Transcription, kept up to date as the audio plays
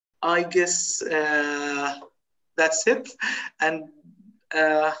I guess that's it. And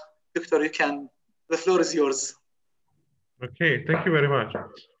Victor, the floor is yours. Okay, thank you very much.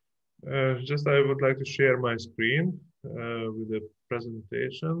 Just I would like to share my screen with the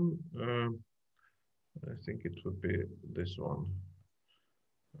presentation. I think it would be this one.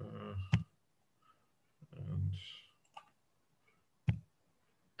 And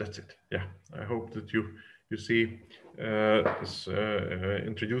that's it. Yeah, I hope that you see this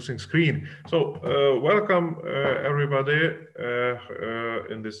introducing screen. So welcome everybody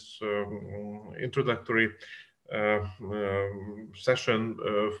in this introductory session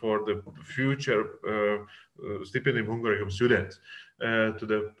for the future stipendium Hungarian students to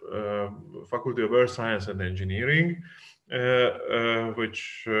the Faculty of Earth Science and Engineering,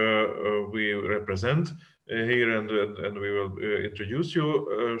 which we represent here, and we will introduce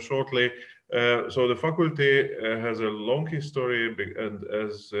you shortly. So the faculty has a long history, and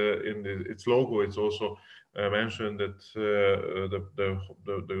as in its logo, it's also mentioned that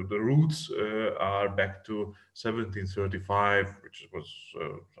the roots are back to 1735, which was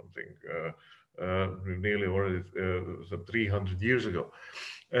something nearly already 300 years ago.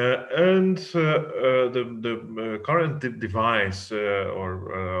 And the current device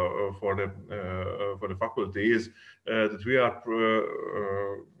for the faculty is that we are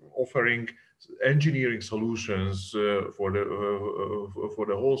offering engineering solutions for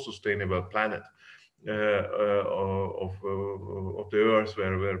the whole sustainable planet of the Earth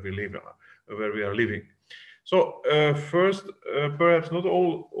where we are living. So first, perhaps not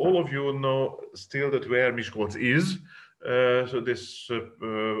all of you know still that where Miskolc is. So this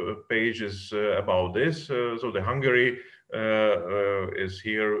page is about this. So the Hungary is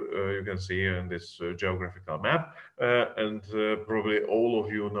here, you can see in this geographical map, and probably all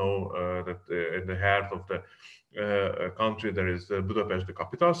of you know that in the heart of the country there is Budapest, the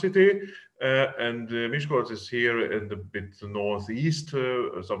capital city, and Miskolc is here in the bit northeast,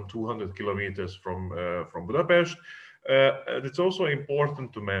 some 200 kilometers from Budapest. And it's also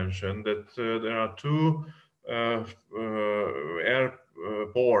important to mention that there are two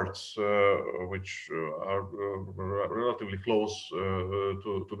airports which are relatively close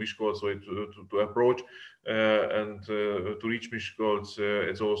to Miskolc, so to approach and to reach Miskolc,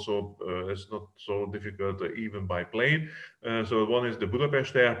 it's not so difficult even by plane. So one is the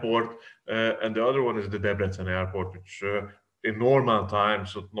Budapest airport, and the other one is the Debrecen airport, which in normal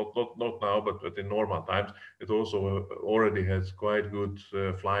times, so not now, but in normal times, it also already has quite good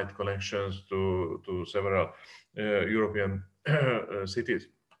flight connections to several European cities.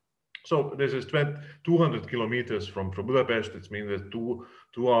 So this is 200 kilometers from Budapest. It means that two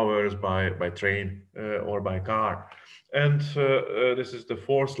hours by train or by car. And this is the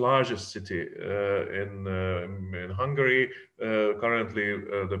fourth largest city in Hungary. Currently,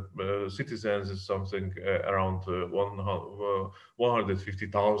 the citizens is something around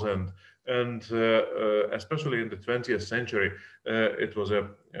 150,000. And especially in the 20th century, it was a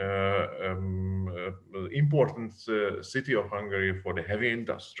important city of Hungary for the heavy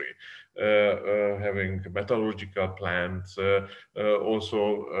industry, having metallurgical plants,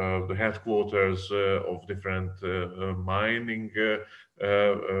 also the headquarters of different mining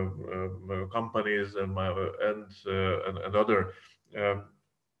companies and other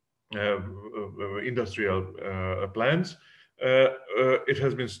industrial plants. It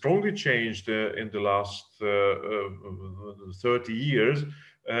has been strongly changed in the last 30 years.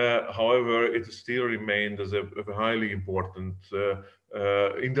 However, it still remained as a highly important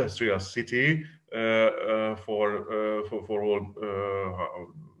industrial city for all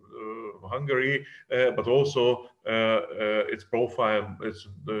Hungary, but also its profile.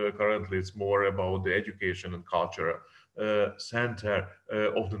 Currently it's more about the education and culture center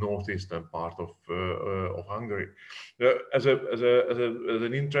of the northeastern part of Hungary. As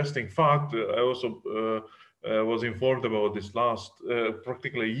an interesting fact, I also was informed about this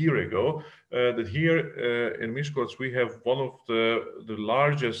practically a year ago, that here in Miskolc we have one of the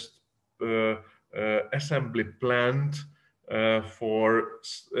largest assembly plant for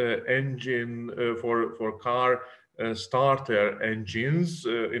car starter engines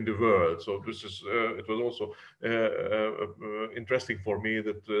in the world. So this is it was also interesting for me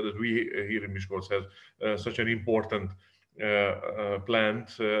that we here in Miskolc have such an important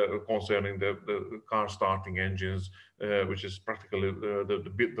plant concerning the car starting engines, which is practically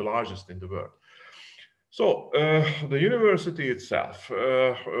the largest in the world. So the university itself,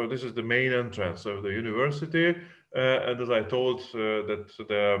 this is the main entrance of the university. And as I told, that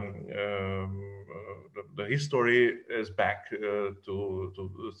the history is back to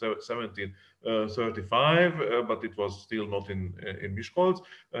 1735, but it was still not in Miskolc.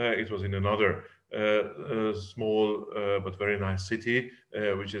 It was in another small but very nice city,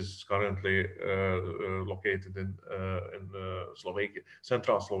 which is currently located in Slovakia,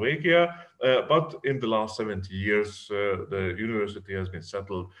 central Slovakia. But in the last 70 years, the university has been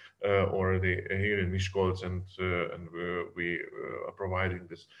settled already here in Miskolc, and we are providing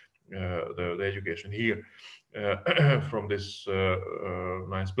this the education here from this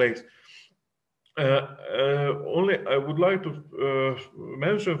nice place. Only I would like to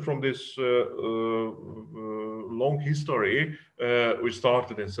mention from this long history, which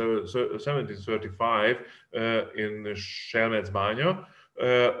started in 1735 in Selmecbánya.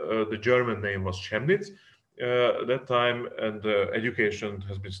 The German name was Chemnitz. That time, and education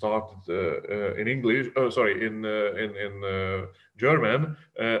has been started in English. Sorry, in German,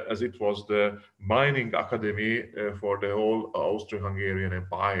 as it was the mining academy for the whole Austro-Hungarian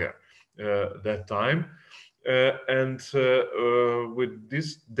Empire that time. And with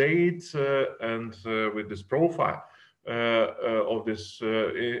this date and with this profile of this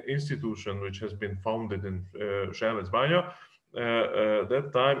institution, which has been founded in Selmecbánya,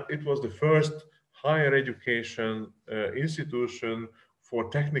 that time it was the first higher education institution for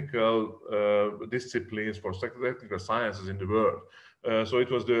technical disciplines, for technical sciences in the world. So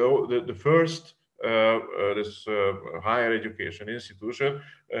it was the first this higher education institution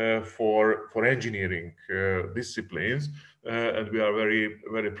for engineering disciplines, and we are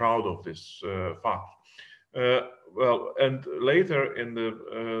very proud of this fact. Well, and later in the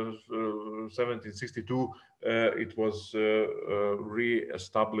 1762, it was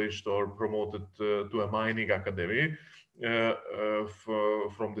re-established or promoted to a mining academy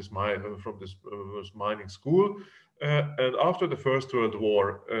from this mining school. And after the First World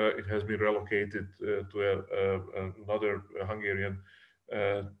War, it has been relocated to another Hungarian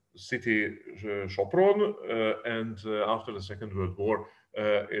city, Sopron, and after the Second World War,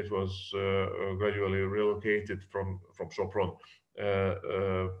 it was gradually relocated from Sopron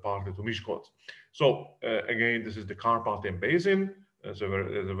partly to Miskolc. So again, this is the Carpathian Basin. It's a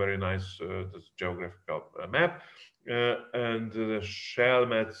very nice geographical map. And the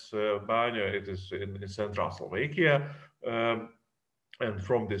Selmecbánya, it is in central Slovakia. And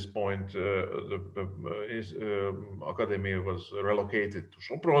from this point, the academy was relocated to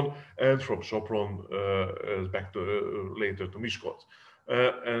Sopron, and from Sopron back to later to Miskolc.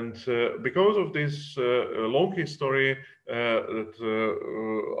 And because of this long history, that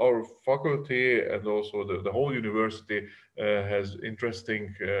our faculty and also the whole university has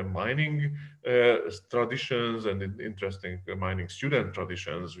interesting mining traditions and interesting mining student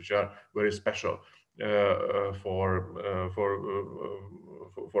traditions, which are very special for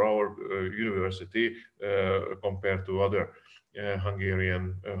our university compared to other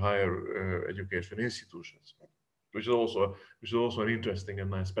Hungarian higher education institutions, which is also an interesting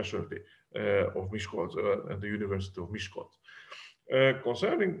and nice specialty of Miskolc and the University of Miskolc.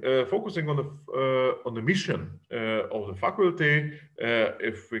 Concerning focusing on the mission of the faculty,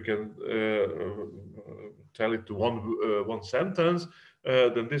 if we can tell it to one sentence,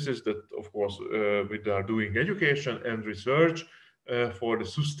 then this is that, of course, we are doing education and research for the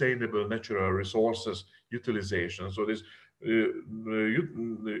sustainable natural resources utilization. So this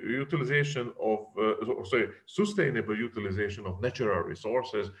utilization of sustainable utilization of natural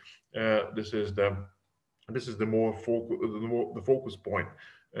resources. This is the focus point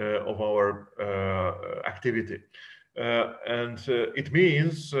of our activity. And it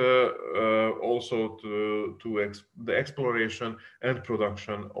means also the exploration and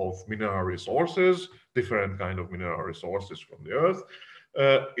production of mineral resources, different kind of mineral resources from the earth.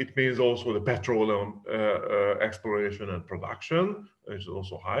 It means also the petroleum exploration and production, which is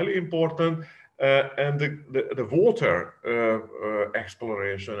also highly important. And the water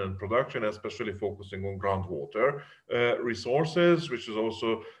exploration and production, especially focusing on groundwater resources, which is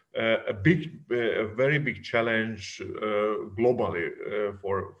also a very big challenge globally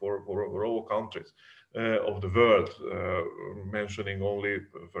for all countries of the world. Mentioning only,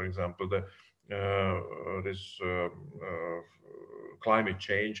 for example, this climate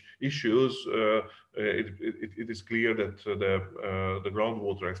change issues, it is clear that the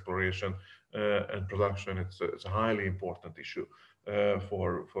groundwater exploration and production, it's a highly important issue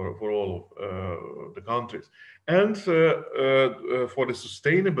for all of the countries. And for the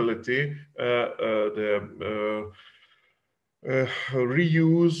sustainability,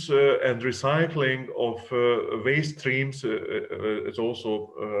 reuse and recycling of waste streams is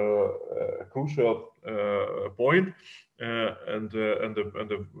also a crucial point, and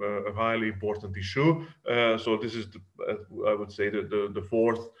a highly important issue. So this is, I would say, the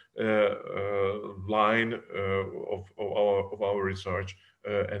fourth line of our research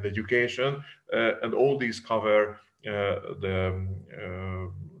and education, and all these cover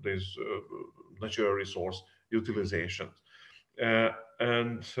this natural resource utilization.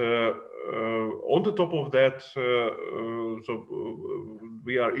 And on the top of that,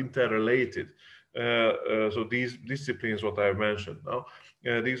 we are interrelated. So these disciplines, what I mentioned now,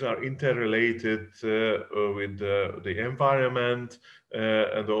 these are interrelated with the environment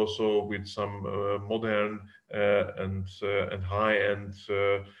and also with some modern and high-end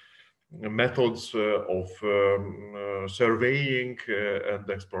methods of surveying and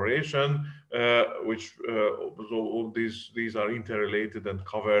exploration, which so these are interrelated and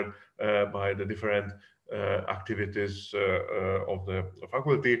covered by the different activities of the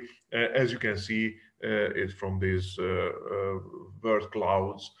faculty. As you can see, it's from these word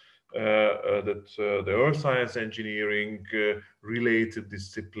clouds that the earth science engineering related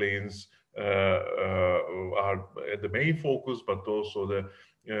disciplines are the main focus, but also the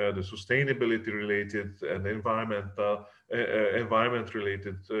sustainability related and environment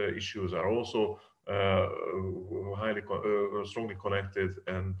related issues are also highly strongly connected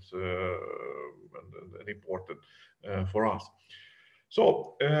and important for us.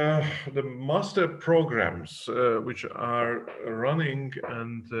 So the master programs which are running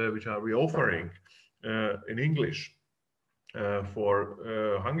and which are we offering in English for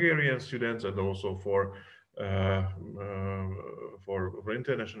Hungarian students and also for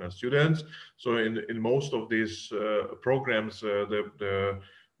international students. So in most of these programs, the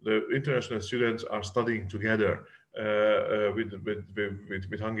international students are studying together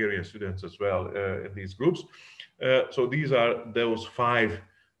with Hungarian students as well in these groups. So these are those five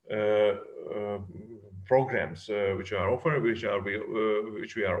programs which are offered,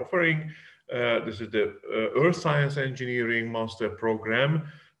 which we are offering. This is the Earth Science Engineering Master Program,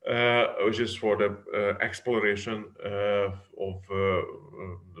 which is for the exploration of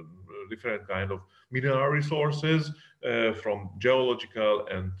different kind of mineral resources from geological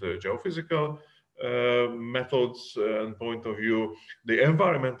and geophysical methods and point of view. The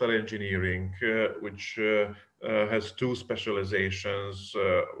environmental engineering, which has two specializations,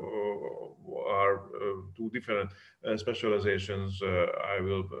 are two different specializations. I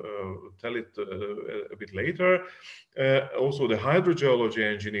will tell it a bit later. Also the hydrogeology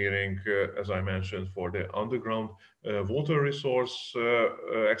engineering, as I mentioned, for the underground water resource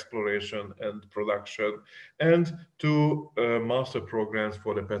exploration and production, and two master programs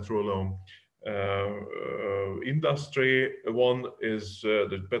for the petroleum industry. One is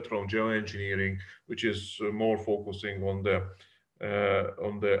the petroleum geoengineering, which is more focusing on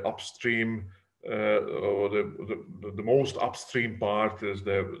the upstream, or the most upstream part is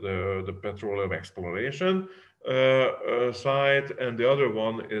the petroleum exploration side, and the other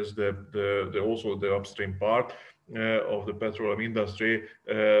one is also the upstream part of the petroleum industry,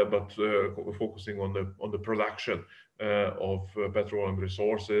 but focusing on the production of petroleum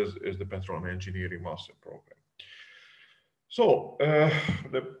resources is the petroleum engineering master program. So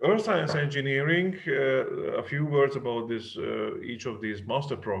the earth science engineering, a few words about this, each of these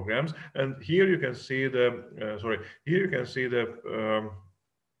master programs, and here you can see here you can see this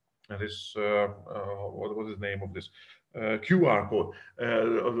what is the name of this QR code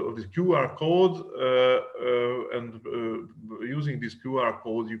of this QR code, and using this QR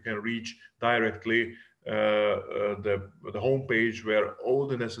code you can reach directly the homepage where all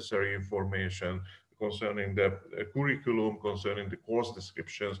the necessary information concerning the curriculum, concerning the course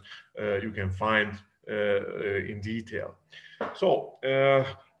descriptions, you can find in detail. So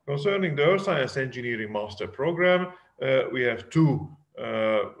concerning the earth science engineering master program, we have two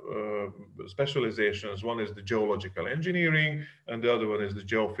specializations. One is the geological engineering and the other one is the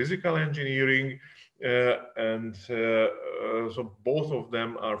geophysical engineering, and so both of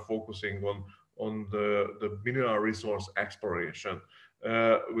them are focusing on the mineral resource exploration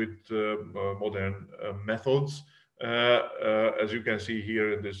with modern methods. As you can see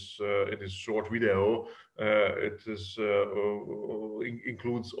here in this short video, it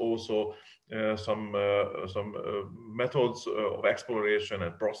includes also some methods of exploration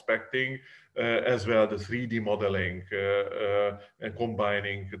and prospecting, as well as the 3D modeling and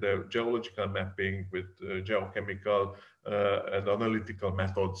combining the geological mapping with geochemical and analytical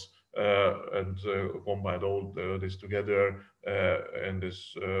methods, and combine all this together and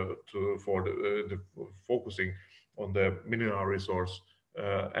this for the focusing on the mineral resource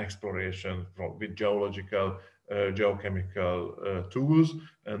exploration with geological, geochemical tools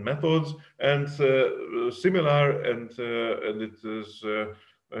and methods, and similar, and it is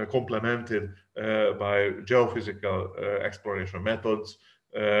complemented by geophysical exploration methods.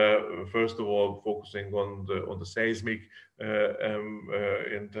 First of all, focusing on the seismic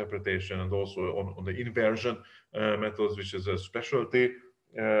interpretation, and also on the inversion methods, which is a specialty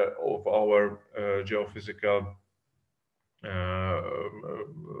of our geophysical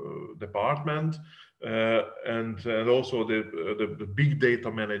department, and also the big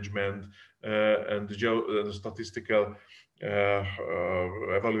data management and the statistical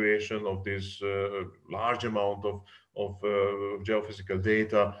evaluation of this large amount of geophysical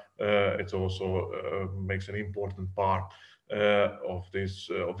data. It also makes an important part of this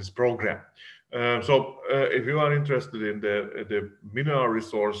program. So if you are interested in the mineral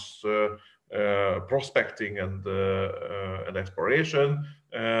resource prospecting and exploration,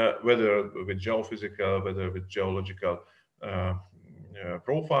 whether with geophysical, whether with geological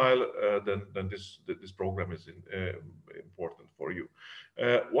profile, then this program is important for you.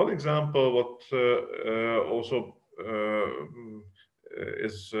 One example, what also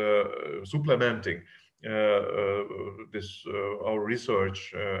is supplementing this our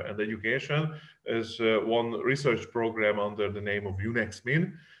research and education, is one research program under the name of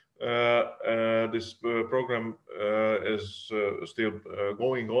UNEXMIN. This program is still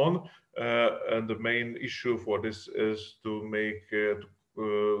going on, and the main issue for this is to make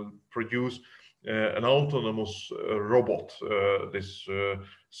produce an autonomous robot, this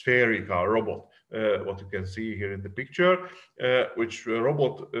spherical robot, what you can see here in the picture, which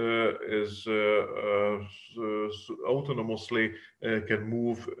robot is autonomously can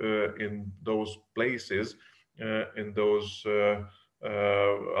move in those places, in those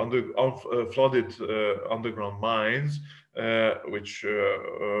flooded underground mines, which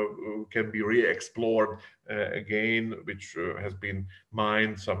can be re-explored again, which has been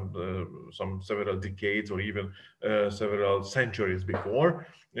mined some several decades or even several centuries before,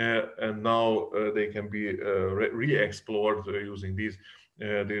 and now they can be re-explored using these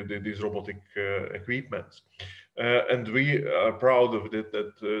robotic equipments. And we are proud of it,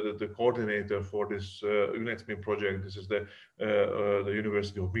 that the coordinator for this UNEXMIN project, this is the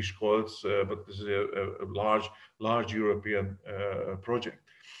University of Miskolc, but this is a large European project.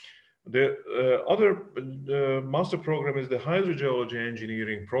 The other master program is the hydrogeology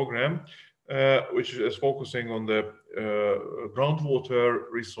engineering program, which is focusing on the groundwater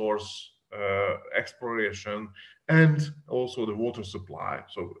resource exploration and also the water supply.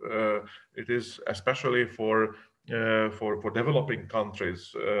 So it is especially for developing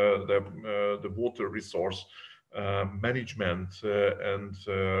countries, the water resource management and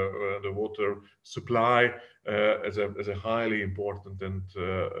the water supply as a highly important and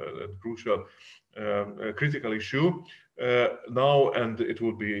crucial critical issue now, and it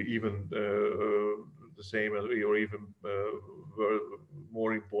will be even the same or even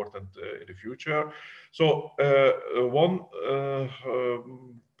more important in the future. So one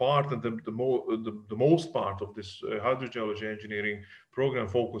part, and the most part of this hydrogeology engineering program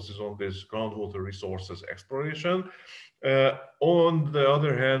focuses on this groundwater resources exploration. On the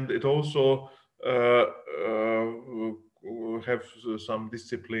other hand, it also have some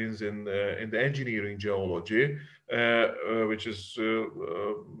disciplines in the engineering geology, which is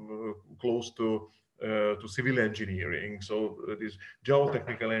close to civil engineering. So this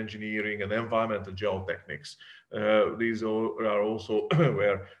geotechnical engineering and environmental geotechnics, these are also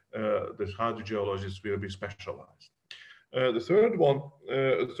where the hydrogeologists will be specialized. The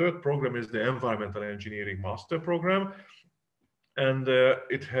third program is the environmental engineering master program, and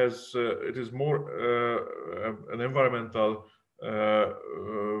it is more an environmental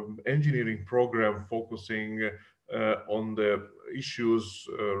engineering program focusing on the issues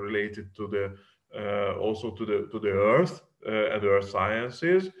related to the also to the earth and earth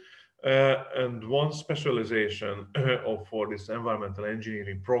sciences. And one specialization for this environmental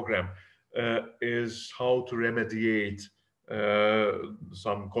engineering program is how to remediate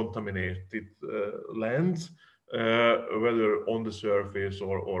some contaminated lands, whether on the surface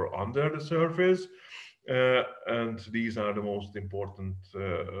or under the surface. And these are the most important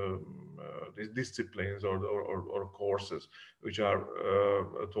disciplines or courses which are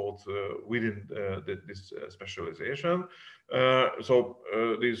taught within this specialization. So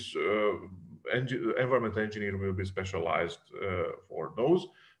this environmental engineering will be specialized for those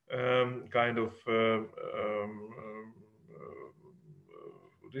kind of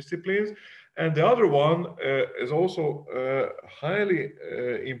disciplines. And the other one is also highly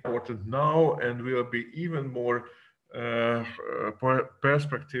important now, and will be even more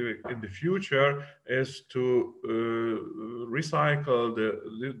perspective in the future is to recycle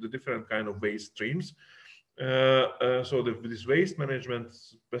the different kind of waste streams. So this waste management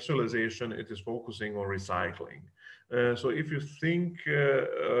specialization, it is focusing on recycling. So if you think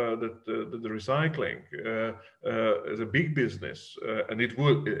that the recycling is a big business, and it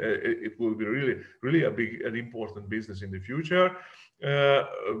will be really a big and important business in the future,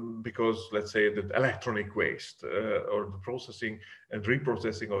 because let's say that electronic waste or the processing and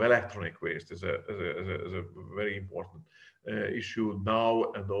reprocessing of electronic waste is a very important issue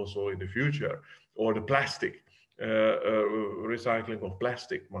now and also in the future, or the plastic. Recycling of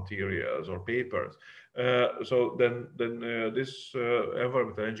plastic materials or papers. So then this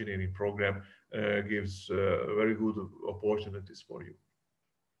environmental engineering program gives very good opportunities for you.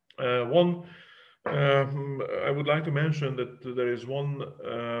 One, I would like to mention that there is one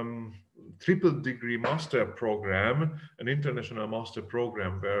triple degree master program, an international master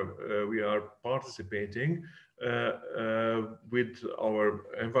program where we are participating with our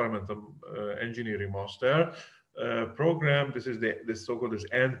environmental engineering master program. This is the so-called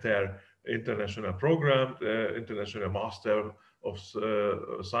ENTER international program, International Master of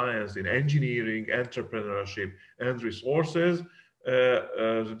Science in Engineering, Entrepreneurship, and Resources.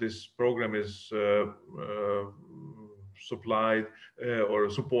 This program is supplied or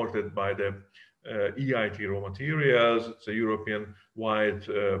supported by the EIT Raw Materials. It's a European-wide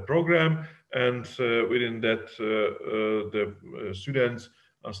program, and within that, the students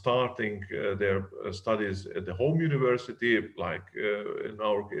are starting their studies at the home university, like in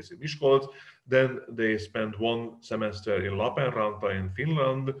our case in Miskolc. Then they spend one semester in Lappeenranta in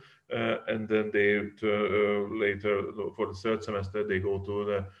Finland, and then they later, for the third semester, they go to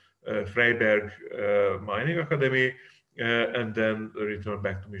the Freiberg Mining Academy, and then return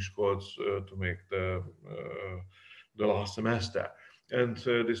back to Miskolc to make the last semester. And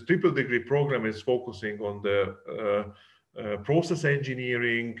this triple degree program is focusing on the process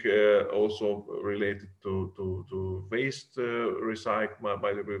engineering, also related to waste recycling,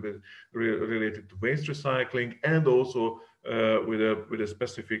 related to waste recycling, and also with a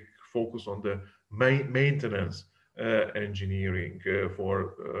specific focus on the maintenance engineering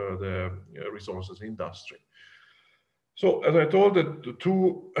for the resources industry. So, as I told, that the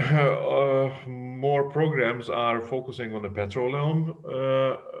two more programs are focusing on the petroleum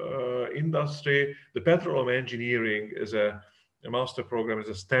industry. The petroleum engineering is a master program, is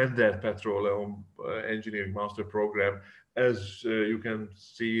a standard petroleum engineering master program, as you can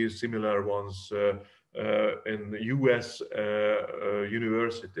see similar ones in US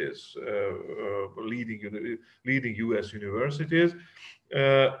universities, leading US universities,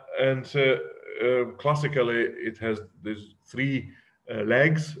 and classically, it has these three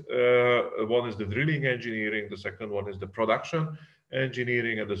legs. One is the drilling engineering, the second one is the production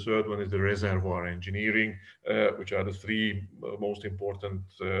engineering, and the third one is the reservoir engineering, which are the three most important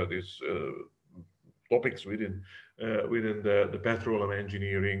these topics within the petroleum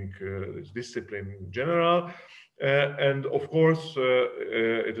engineering this discipline in general. And of course,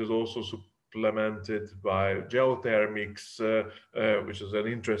 it is also supplemented by geothermics, which is an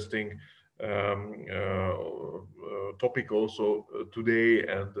interesting topic also today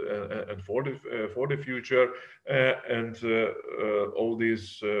and for the future, and all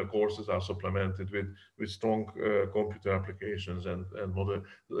these courses are supplemented with strong computer applications and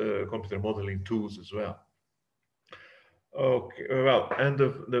computer modeling tools as well. Okay, well, and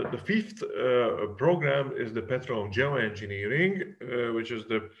the fifth program is the petroleum geoengineering, which is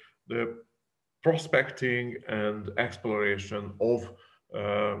the prospecting and exploration of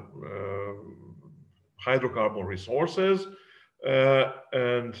hydrocarbon resources,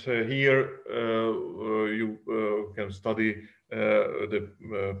 and here you can study the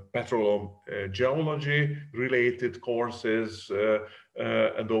petroleum geology related courses,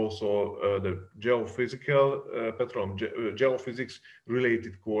 and also the geophysical petroleum geophysics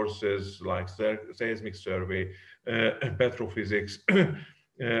related courses like seismic survey, petrophysics,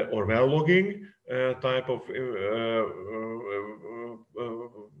 or well logging type of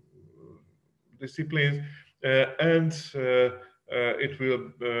disciplines, and it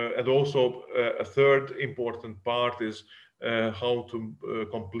will, and also a third important part is how to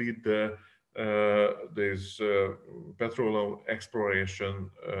complete this petroleum exploration,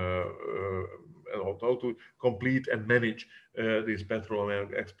 and how to complete and manage these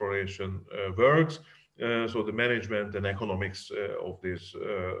petroleum exploration works. So the management and economics of these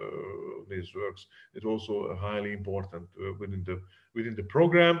works is also highly important within the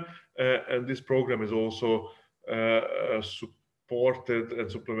program, and this program is also supported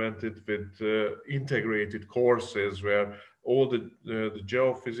and supplemented with integrated courses where all the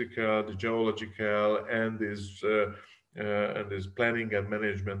geophysical, the geological, and this planning and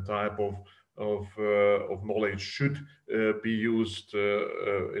management type of knowledge should be used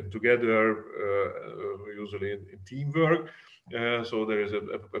in together, usually in teamwork. So there is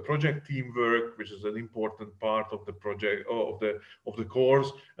a project teamwork, which is an important part of the project of the course,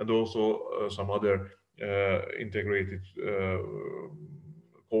 and also some other integrated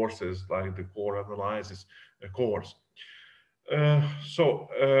courses like the core analysis course.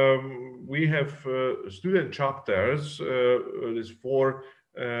 We have student chapters. There's four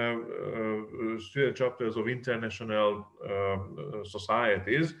student chapters of international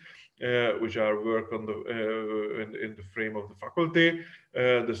societies, which are work on in the frame of the faculty.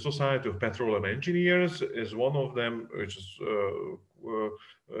 The Society of Petroleum Engineers is one of them, which is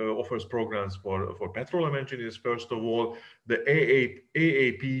offers programs for petroleum engineers. First of all, the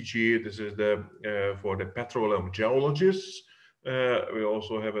AAPG. This is the for the petroleum geologists. We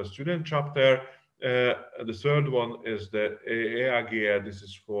also have a student chapter. The third one is the EAG. This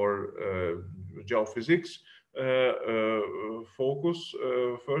is for geophysics focus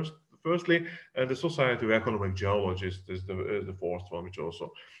firstly, and the Society of Economic Geologists is the fourth one, which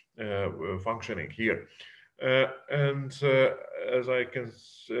also functioning here. As I can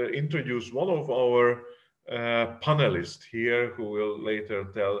introduce one of our panelists here, who will later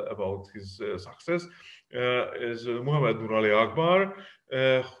tell about his success, is Muhammad Nur Ali Akbar,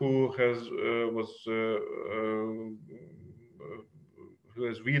 who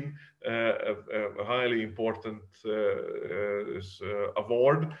has been a highly important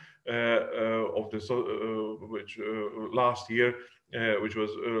award of the which last year, which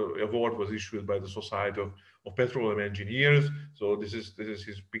was award was issued by the Society of Petroleum Engineers. So this is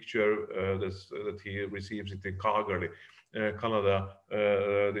his picture that he receives it in Calgary, Canada,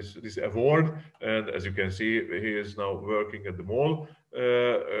 this award. And as you can see, he is now working at the MOL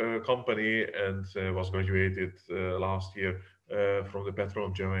company, and was graduated last year from the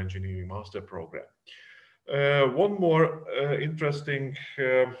Petroleum Geoengineering Master Program. One more interesting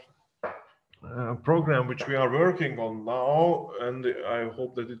program which we are working on now, and I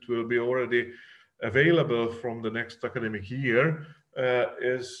hope that it will be already available from the next academic year,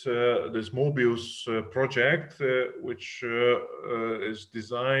 is this Mobius project, which is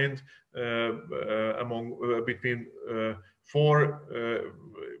designed between four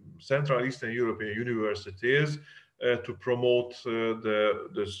Central Eastern European universities to promote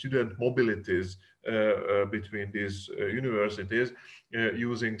the student mobilities between these universities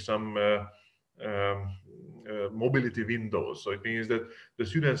using some mobility windows. So it means that the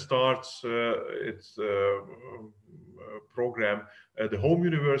student starts its program at the home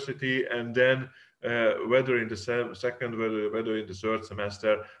university, and then whether in the second, whether in the third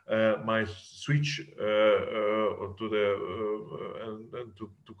semester, might switch to the and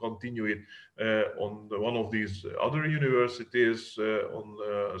to continue it on one of these other universities on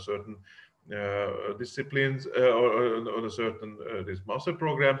a certain disciplines or on a certain this master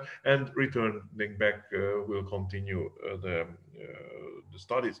program, and returning back will continue the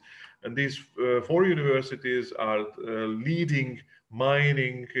studies. And these four universities are leading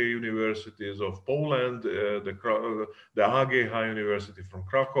mining universities of Poland, the AGH University from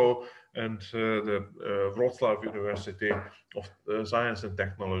Krakow, and the Wrocław University of Science and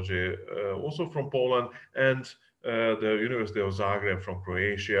Technology, also from Poland, and the University of Zagreb from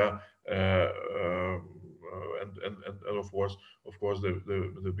Croatia, and of course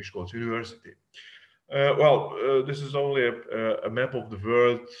the Miskolc University. This is only a map of the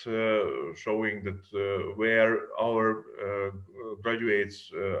world showing that where our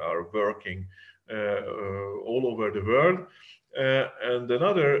graduates are working all over the world. And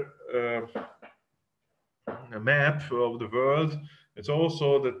another map of the world, it's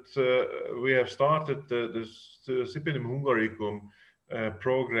also that we have started this Stipendium Hungaricum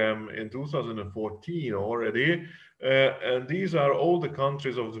program in 2014 already. And these are all the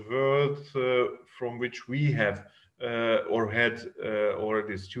countries of the world from which we have or had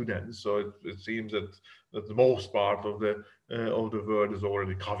already students. So it seems that the most part of the world is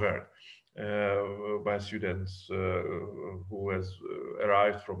already covered by students who has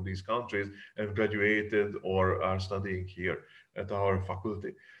arrived from these countries and graduated or are studying here at our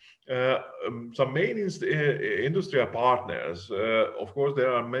faculty. Some main industrial partners. Of course,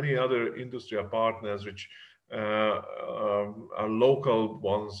 there are many other industrial partners which are local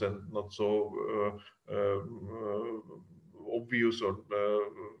ones and not so obvious or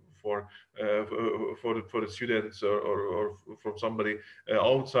for the students or from somebody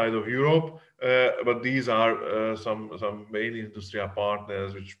outside of Europe. But these are some main industrial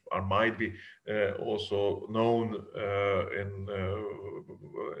partners which might be also known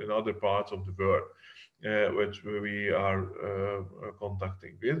in other parts of the world, which we are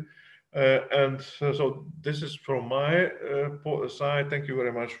contacting with. So this is from my side. Thank you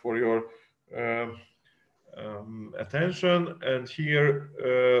very much for your attention. And here,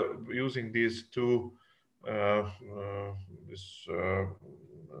 using these two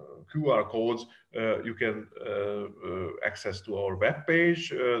QR codes, you can access to our webpage,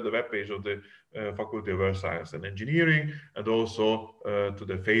 the webpage of the Faculty of Earth Science and Engineering, and also to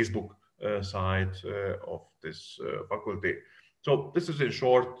the Facebook side of this faculty. So this is in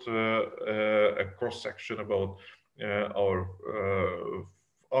short a cross-section about our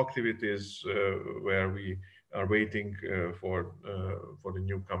activities where we are waiting for the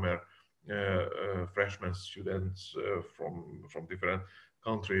newcomer freshman students from different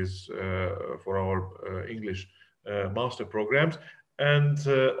countries for our English master programs. And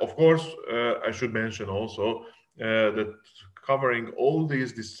of course, I should mention also that covering all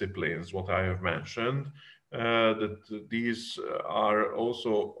these disciplines, what I have mentioned, that these are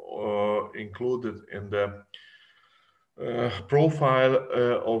also included in the profile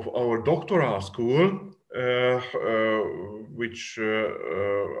of our doctoral school, which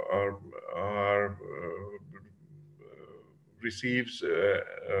receives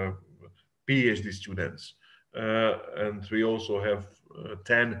PhD students. And we also have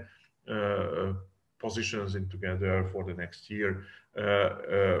 10 positions in together for the next year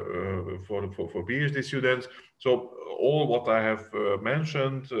for PhD students. So all what I have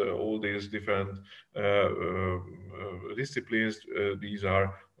mentioned, all these different disciplines, these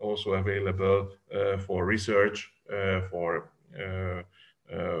are also available for research, for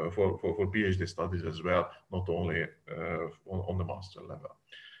PhD studies as well, not only on the master level.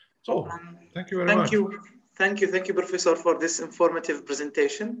 So thank you very much. Thank you, Professor, for this informative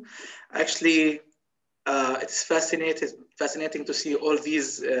presentation. Actually, it's fascinating to see all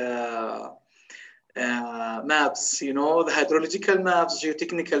these maps, you know, the hydrological maps,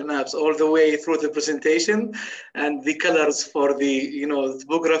 geotechnical maps, all the way through the presentation, and the colors for the, you know,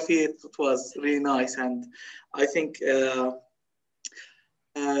 topography. It was really nice, and I think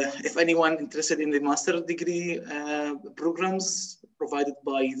if anyone interested in the master degree programs provided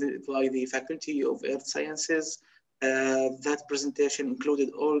by the Faculty of Earth Sciences, that presentation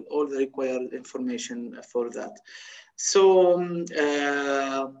included all the required information for that. So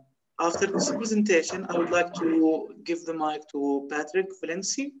after this presentation, I would like to give the mic to Patrick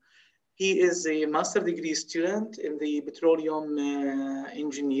Valenci. He is a master degree student in the petroleum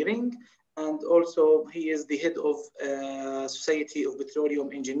engineering, and also he is the head of Society of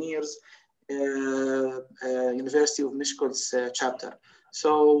Petroleum Engineers, University of Miskolc's chapter.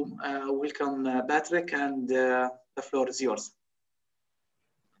 So welcome, Patrick, and the floor is yours.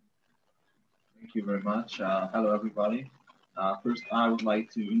 Thank you very much. Hello, everybody. First, I would like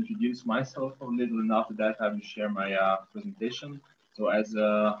to introduce myself a little, and after that, I will share my presentation. So as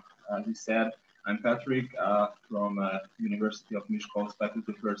you said, I'm Patrick from University of Miskolc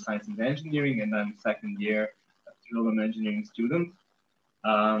Faculty of Earth Science and Engineering, and I'm second year petroleum engineering student.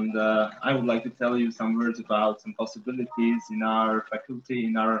 And I would like to tell you some words about some possibilities in our faculty,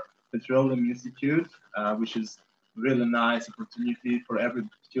 in our Petroleum Institute, which is really nice opportunity for every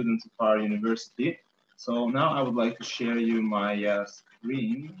student of our university. So now I would like to share you my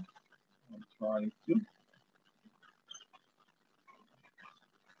screen. I'll try to.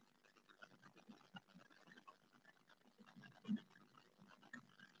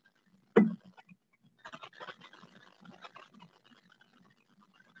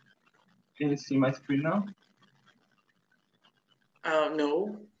 Can you see my screen now?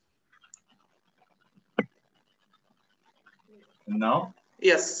 No. And now?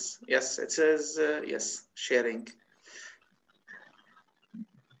 Yes, it says yes, sharing.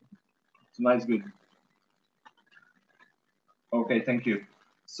 So nice, good. Okay, thank you.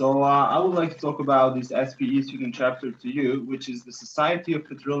 So I would like to talk about this SPE student chapter to you, which is the Society of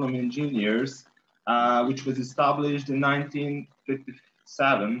Petroleum Engineers, which was established in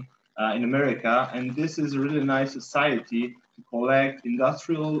 1957 in America. And this is a really nice society to collect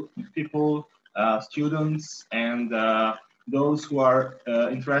industrial people, students, and those who are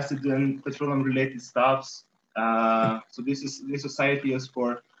interested in petroleum-related stuffs. So this society is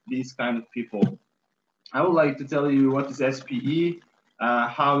for these kind of people. I would like to tell you what is SPE,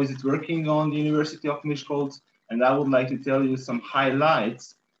 how is it working on the University of Miskolc, and I would like to tell you some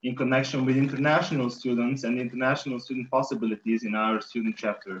highlights in connection with international students and international student possibilities in our student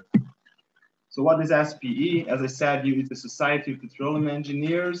chapter. So what is SPE? As I said, it's a Society of Petroleum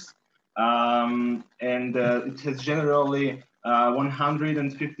Engineers, and it has generally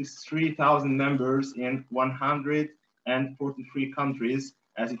 153,000 members in 143 countries,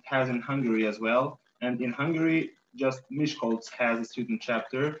 as it has in Hungary as well. And in Hungary, just Miskolc has a student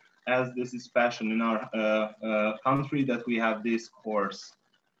chapter, as this is fashion in our country that we have this course.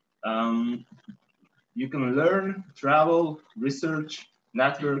 You can learn, travel, research,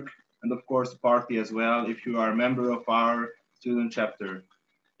 network, and of course party as well if you are a member of our student chapter.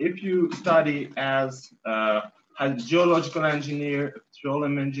 If you study as a hydrogeological engineer,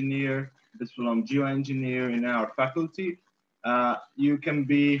 petroleum engineer, petroleum geoengineer in our faculty, you can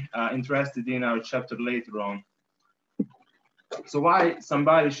be interested in our chapter later on. So why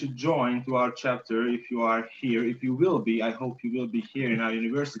somebody should join to our chapter if you are here, if you will be, I hope you will be here in our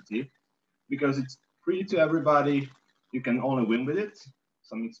university, because it's free to everybody. You can only win with it.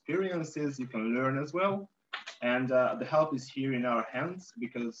 Some experiences you can learn as well. And the help is here in our hands,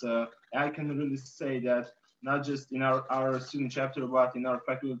 because I can really say that not just in our student chapter, but in our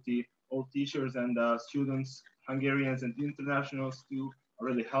faculty, all teachers and students, Hungarians and internationals too, are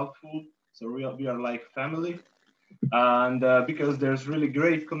really helpful. So we are like family. And because there's really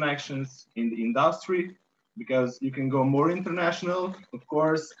great connections in the industry, because you can go more international. Of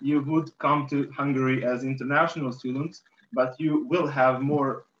course, you would come to Hungary as international students, but you will have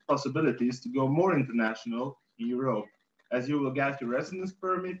more possibilities to go more international in Europe, as you will get your residence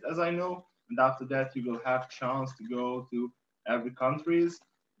permit, as I know, and after that you will have chance to go to every countries,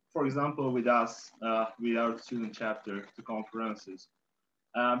 for example, with us, with our student chapter, to conferences,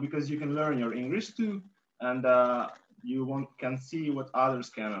 because you can learn your English too, and you can see what others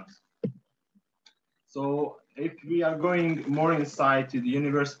cannot. So if we are going more inside to the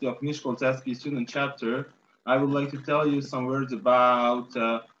University of Miskolc SP student chapter, I would like to tell you some words about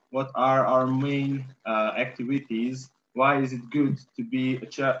what are our main activities, why is it good to be a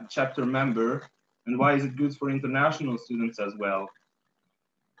chapter member, and why is it good for international students as well.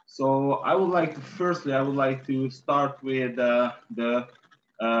 So I would like to start with the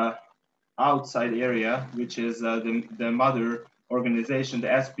outside area, which is the mother organization,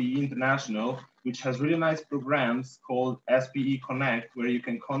 the SPE International, which has really nice programs called SPE Connect, where you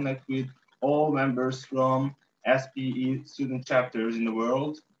can connect with all members from SPE student chapters in the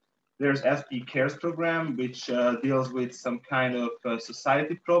world. There's SPE Cares program, which deals with some kind of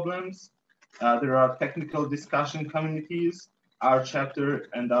society problems. There are technical discussion communities. Our chapter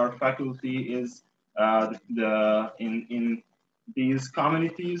and our faculty is in these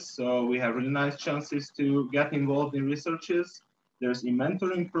communities, so we have really nice chances to get involved in researches. There's a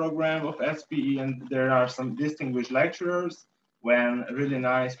mentoring program of SPE, and there are some distinguished lecturers when really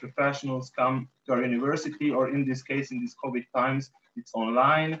nice professionals come to our university, or in this case, in these COVID times, it's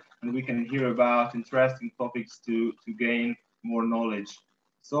online, and we can hear about interesting topics to gain more knowledge.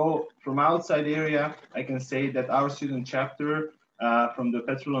 So from outside area, I can say that our student chapter from the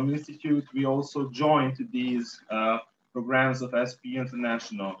Petroleum Institute, we also joined these programs of SPE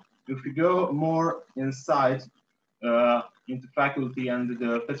International. If we go more inside into faculty and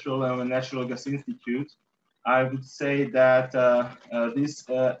the Petroleum and Natural Gas Institute, I would say that these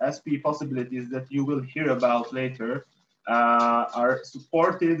SPE possibilities that you will hear about later are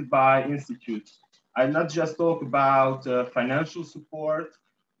supported by institutes. I not just talk about financial support,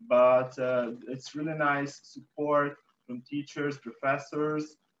 but it's really nice support from teachers,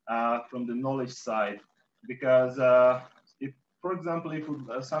 professors, from the knowledge side. Because if, for example,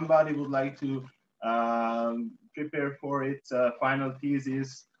 if somebody would like to prepare for its final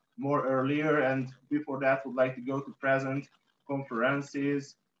thesis more earlier, and before that would like to go to present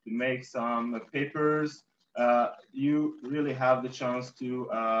conferences to make some papers, you really have the chance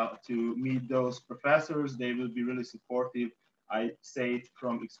to meet those professors. They will be really supportive. I say it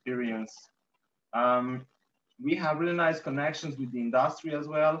from experience. We have really nice connections with the industry as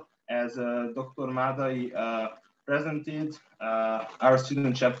well. As Dr. Madai presented, our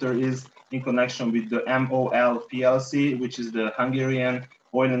student chapter is in connection with the MOL PLC, which is the Hungarian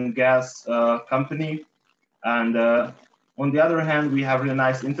oil and gas company. And on the other hand, we have really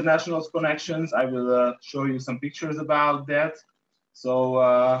nice international connections. I will show you some pictures about that. So,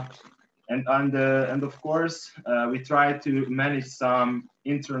 and of course, we try to manage some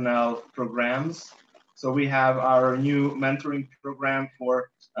internal programs. So we have our new mentoring program for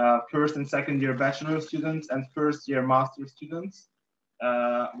first and second year bachelor students and first year master students,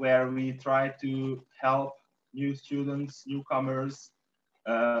 where we try to help new students, newcomers,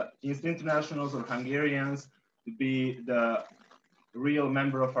 internationals or Hungarians to be the real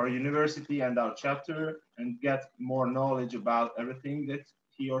member of our university and our chapter and get more knowledge about everything that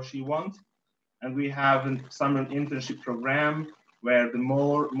he or she wants. And we have a summer internship program where the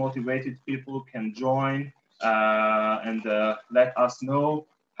more motivated people can join and let us know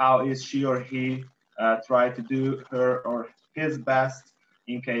how is she or he try to do her or his best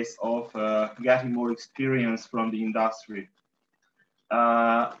in case of getting more experience from the industry.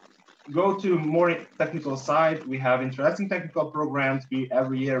 Go to more technical side. We have interesting technical programs.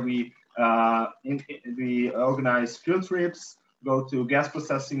 Every year we organize field trips, go to gas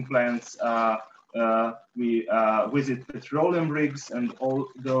processing plants. We visit petroleum rigs and all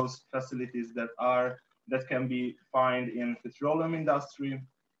those facilities that can be found in petroleum industry.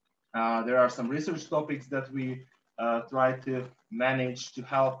 There are some research topics that we try to manage to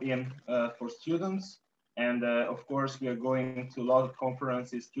help in for students. And of course, we are going to a lot of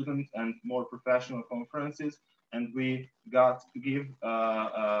conferences, student and more professional conferences. And we got to give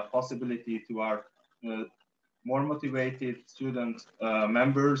a possibility to our more motivated student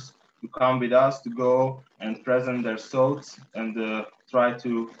members to come with us to go and present their thoughts and try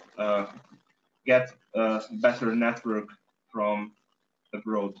to get a better network from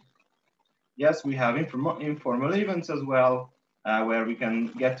abroad. Yes, we have informal events as well, where we can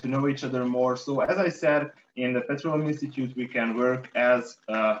get to know each other more. So as I said, in the Petroleum Institute, we can work as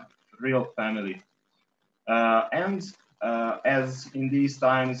a real family. As in these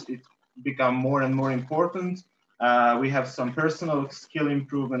times, it become more and more important. We have some personal skill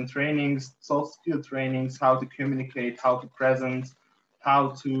improvement trainings, soft skill trainings, how to communicate, how to present, how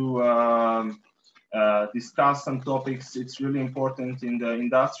to discuss some topics. It's really important in the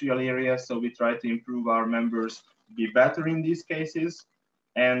industrial area, so we try to improve our members to be better in these cases.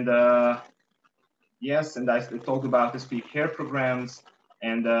 And yes, and I talked about the Speak Care programs,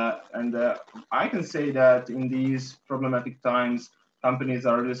 and I can say that in these problematic times, companies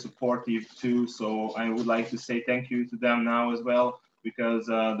are really supportive too. So I would like to say thank you to them now as well, because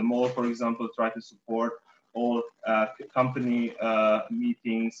the mall, for example, try to support all company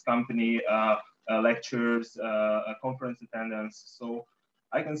meetings, company lectures, conference attendance. So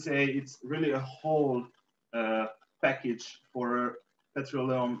I can say it's really a whole package for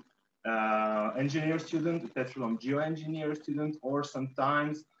petroleum engineer student, petroleum geoengineer student, or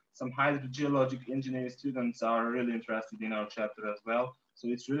sometimes some hydrogeologic engineering students are really interested in our chapter as well. So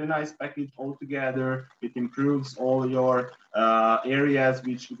it's really nice package altogether. It improves all your areas,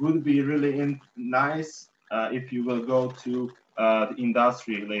 which would be really nice if you will go to the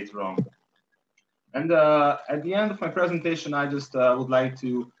industry later on. And at the end of my presentation, I just would like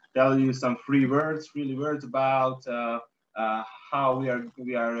to tell you some free words, really words about how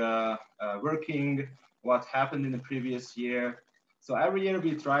we are working, what happened in the previous year. So every year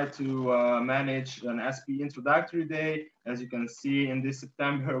we try to manage an SP Introductory Day. As you can see, in this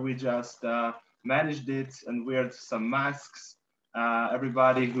September, we just managed it and wear some masks.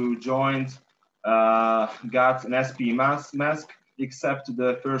 Everybody who joined got an SP mask, except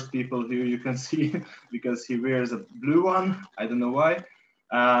the first people who you can see, because he wears a blue one. I don't know why.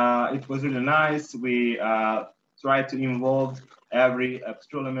 It was really nice. We tried to involve every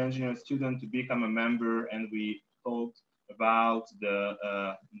petroleum engineering student to become a member, and we talked about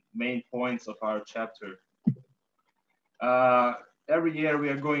the main points of our chapter. Every year we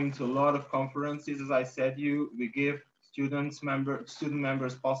are going to a lot of conferences. As I said, we give student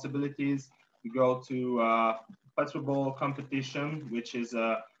members possibilities to go to Petrobol competition, which is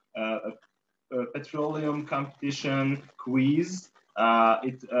a petroleum competition quiz.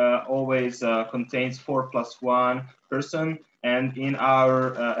 It always contains 4+1 person, and in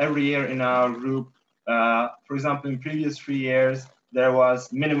our every year in our group, for example, in previous 3 years, there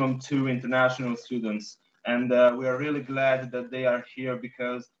was minimum 2 international students, and we are really glad that they are here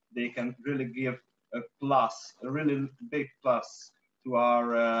because they can really give a really big plus to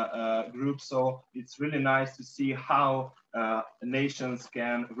our group. So it's really nice to see how nations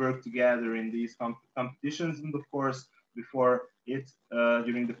can work together in these competitions, and of course, before it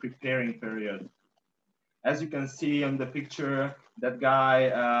during the preparing period. As you can see on the picture, that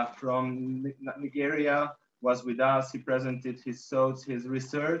guy from Nigeria was with us. He presented his thoughts, his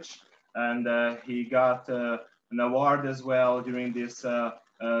research, and he got an award as well during this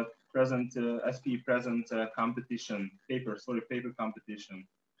SP present competition, paper competition.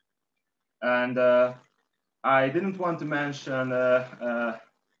 And I didn't want to mention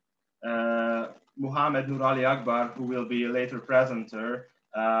Muhammad Nur Ali Akbar, who will be a later presenter,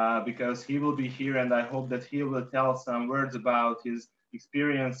 because he will be here, and I hope that he will tell some words about his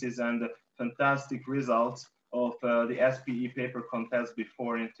experiences and the fantastic results of the SPE paper contest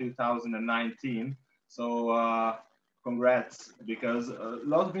before in 2019. So congrats, because a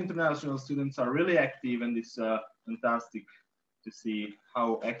lot of international students are really active, and it's fantastic to see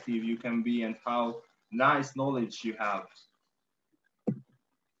how active you can be and how nice knowledge you have.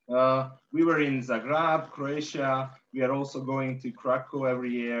 We were in Zagreb, Croatia. We are also going to Krakow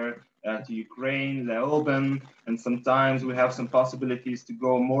every year, to Ukraine, Leoben, and sometimes we have some possibilities to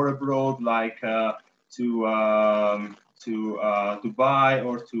go more abroad, like to Dubai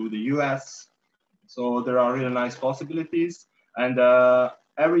or to the US. So there are really nice possibilities. And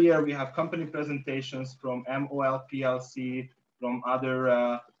every year we have company presentations from MOL PLC, from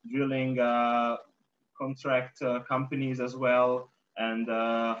other drilling contract companies as well. And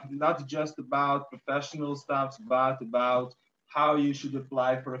not just about professional stuff, but about how you should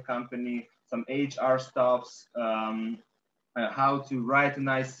apply for a company, some HR stuffs, how to write a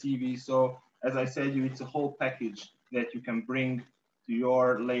nice CV. So as I said, it's a whole package that you can bring to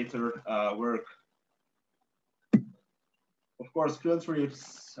your later work. Of course, field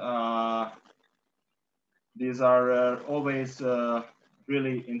trips, these are always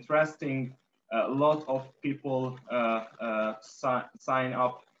really interesting. A lot of people sign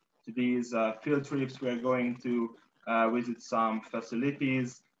up to these field trips. We're going to visit some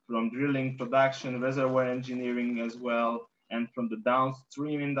facilities from drilling, production, reservoir engineering as well, and from the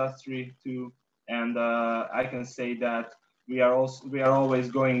downstream industry too. And I can say that we are always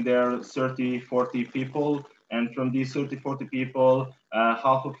going there 30, 40 people. And from these 30, 40 people,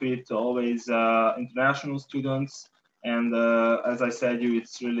 half of it always international students. And as I said,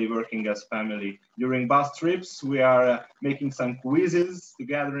 it's really working as family. During bus trips, we are making some quizzes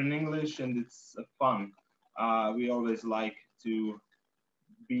together in English, and it's fun. We always like to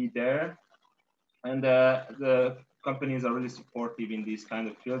be there. And the companies are really supportive in these kind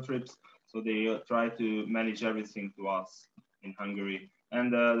of field trips. So they try to manage everything to us in Hungary,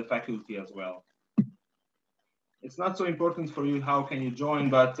 and the faculty as well. It's not so important for you how can you join,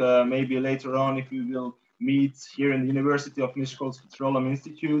 but maybe later on, if you will meet here in the University of Miskolc Petroleum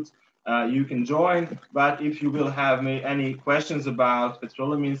Institute, you can join. But if you will have any questions about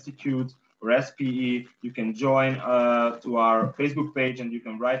Petroleum Institute or SPE, you can join to our Facebook page, and you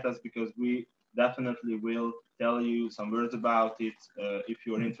can write us, because we definitely will tell you some words about it if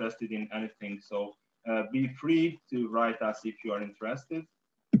you're interested in anything. So be free to write us if you are interested.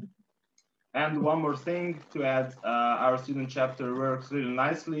 And one more thing to add, our student chapter works really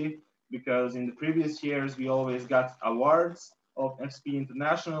nicely, because in the previous years, we always got awards of SP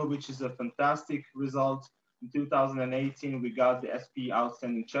International, which is a fantastic result. In 2018, we got the SP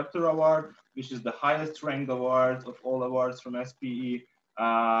Outstanding Chapter Award, which is the highest ranked award of all awards from SPE.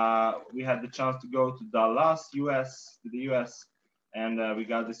 We had the chance to go to Dallas, to the US, and we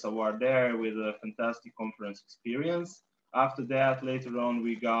got this award there with a fantastic conference experience. After that, later on,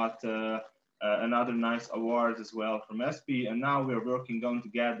 we got another nice award as well from SP, and now we're working on to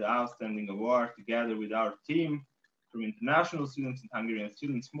get the outstanding award together with our team from international students and Hungarian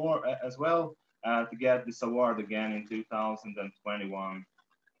students more as well, to get this award again in 2021.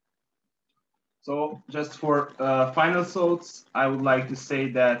 So just for final thoughts, I would like to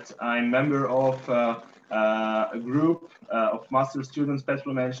say that I'm a member of a group of master students,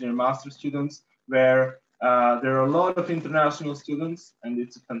 petroleum engineer master students, where there are a lot of international students, and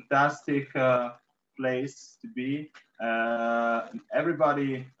it's a fantastic place to be.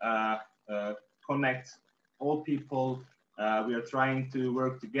 Everybody connects, all people. We are trying to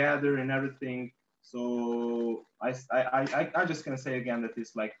work together and everything. So I just can say again that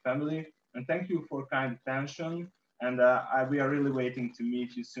it's like family. And thank you for kind attention. And we are really waiting to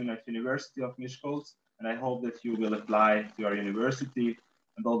meet you soon at University of Miskolc. And I hope that you will apply to our university.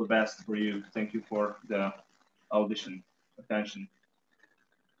 And all the best for you. Thank you for the attention.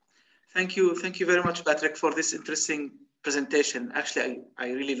 Thank you very much, Patrick, for this interesting presentation. Actually,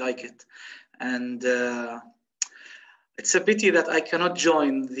 I really like it. And it's a pity that I cannot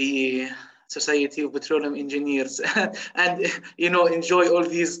join the Society of Petroleum Engineers and enjoy all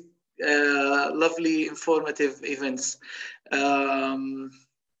these lovely, informative events.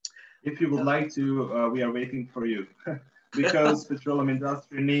 If you would like to, we are waiting for you, because petroleum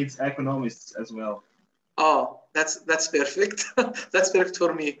industry needs economists as well. Oh, that's perfect. That's perfect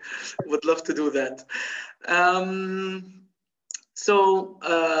for me. Would love to do that. So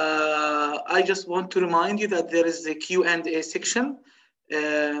I just want to remind you that there is a Q&A section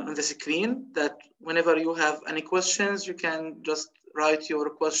on the screen, that whenever you have any questions, you can just write your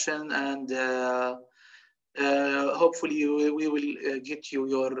question, and hopefully we will get you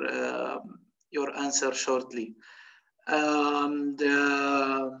your answer shortly.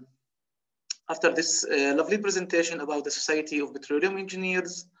 After this lovely presentation about the Society of Petroleum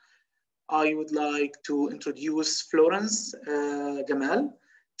Engineers, I would like to introduce Florence Gamal.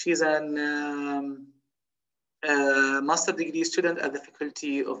 She's an master degree student at the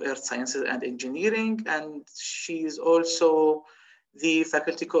Faculty of Earth Sciences and Engineering, and she's also the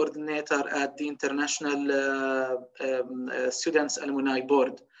faculty coordinator at the International Students Alumni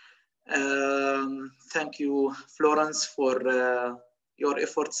Board. Thank you, Florence, for your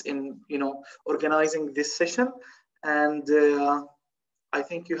efforts in organizing this session, and I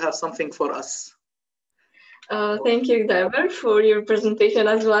think you have something for us. Thank you, Daber, for your presentation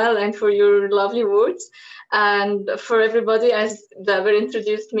as well and for your lovely words. And for everybody, as Daber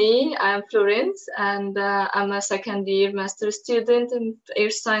introduced me, I'm Florence, and I'm a second-year master student in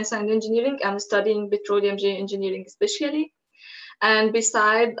Earth Science and Engineering. I'm studying petroleum geoengineering especially. And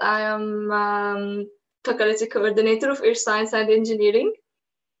besides, I am faculty coordinator of Earth Science and Engineering.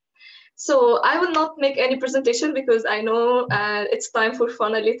 So I will not make any presentation because I know it's time for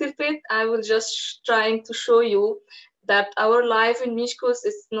fun a little bit. I will just trying to show you that our life in Miskolc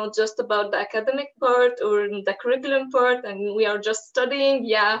is not just about the academic part or the curriculum part, and we are just studying.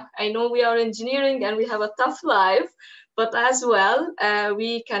 Yeah, I know we are engineering and we have a tough life, but as well,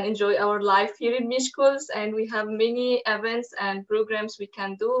 we can enjoy our life here in Miskolc, and we have many events and programs we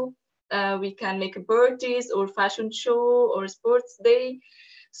can do. We can make a birthdays or fashion show or sports day.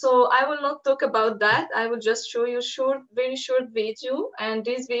 So I will not talk about that. I will just show you very short video, and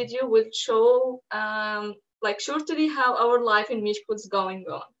this video will show like shortly how our life in Miskolc is going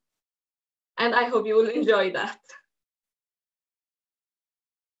on. And I hope you will enjoy that.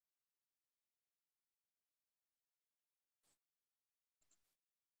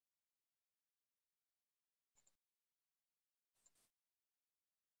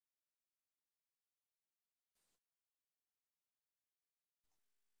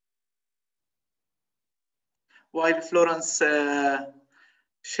 While Florence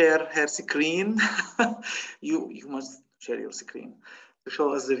share her screen, you must share your screen to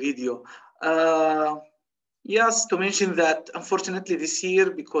show us the video. Yes, to mention that unfortunately this year,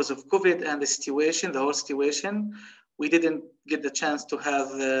 because of COVID and the whole situation, we didn't get the chance to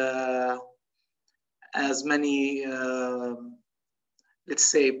have as many, let's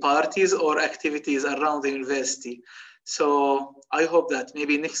say, parties or activities around the university. So I hope that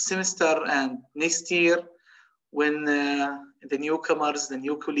maybe next semester and next year, when the newcomers, the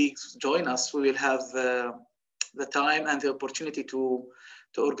new colleagues join us, we will have the time and the opportunity to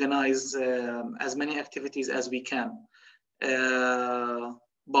organize as many activities as we can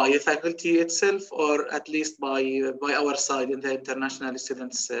by the faculty itself, or at least by our side in the International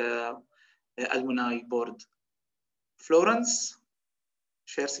Students Alumni Board. Florence,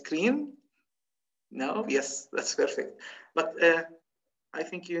 share screen? No? Yes, that's perfect. But I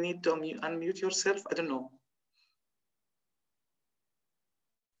think you need to unmute yourself. I don't know.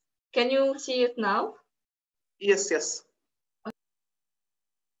 Can you see it now? Yes, yes.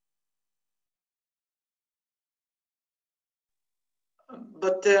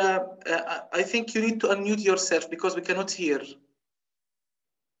 But I think you need to unmute yourself because we cannot hear.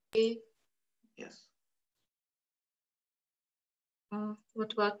 Okay. Yes.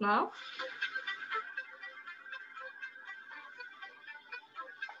 What about now?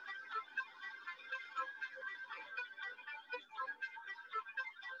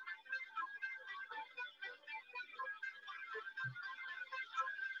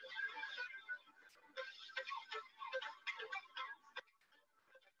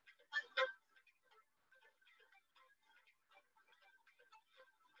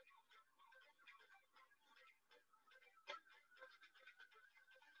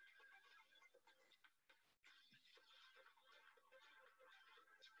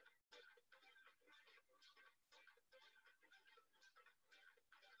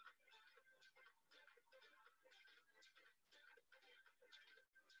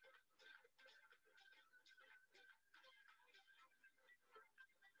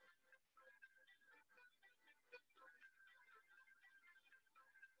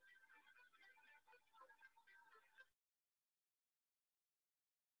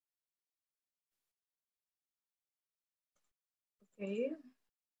 Okay.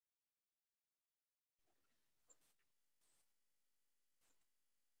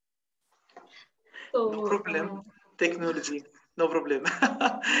 So, no problem. Technology, no problem.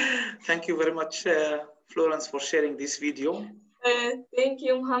 Thank you very much, Florence, for sharing this video. Thank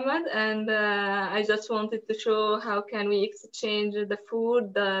you, Muhammad. And I just wanted to show how can we exchange the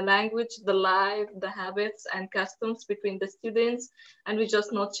food, the language, the life, the habits and customs between the students. And we're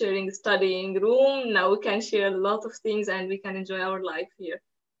just not sharing studying room. Now we can share a lot of things and we can enjoy our life here.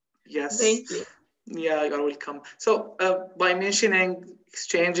 Yes. Thank you. Yeah, you're welcome. So by mentioning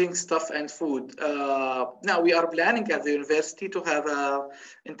exchanging stuff and food. Now we are planning at the university to have a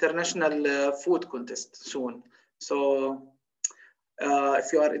international food contest soon. So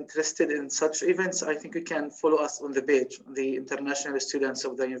if you are interested in such events, I think you can follow us on the page, the international students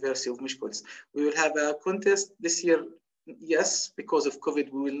of the University of Miskolc. We will have a contest this year. Yes, because of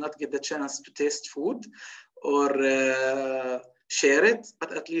COVID, we will not get the chance to taste food or share it,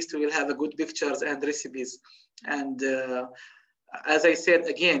 but at least we will have a good pictures and recipes. And as I said,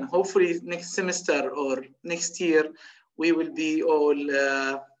 again, hopefully next semester or next year, we will be all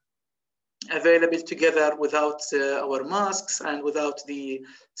available together without our masks and without the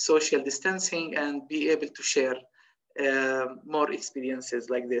social distancing, and be able to share more experiences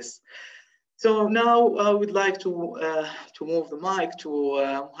like this. So now I would like to move the mic to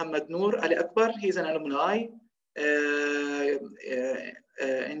Muhammad Noor Ali Akbar. He's an alumni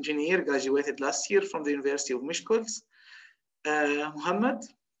engineer, graduated last year from the University of Miskolc. Muhammad?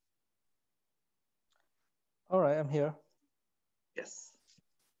 All right, I'm here. Yes.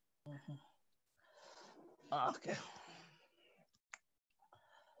 Okay.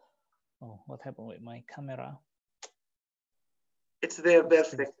 Oh, what happened with my camera? It's there,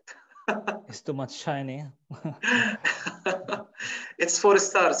 perfect. It's too much shiny. It's 4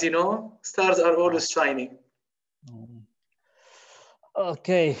 stars, you know? Stars are always shining.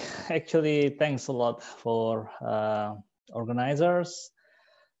 Okay, actually, thanks a lot for organizers,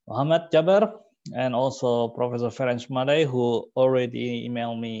 Muhammad Jaber, and also Professor Ferenc Madai, who already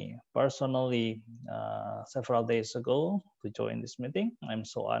emailed me personally several days ago to join this meeting. I'm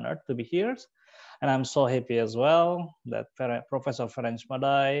so honored to be here. And I'm so happy as well that Professor Ferenc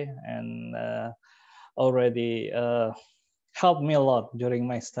Madai and already helped me a lot during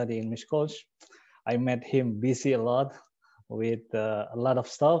my study in Miskolc. I met him busy a lot with a lot of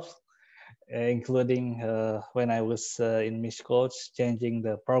stuff, including when I was in Miskolc, changing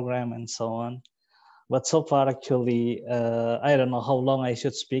the program and so on. But so far, actually, I don't know how long I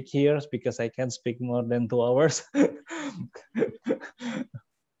should speak here because I can't speak more than 2 hours.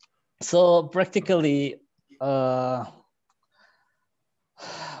 So practically,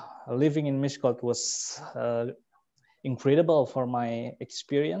 living in Miskolc was incredible for my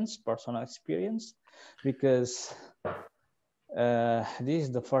experience, personal experience, because this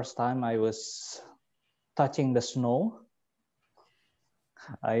is the first time I was touching the snow.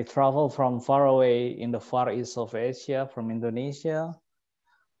 I traveled from far away in the far east of Asia, from Indonesia,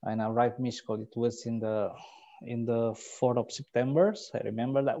 and I arrived in Miskolc. It was in the 4th of September. I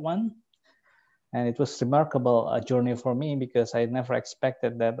remember that one. And it was remarkable journey for me because I never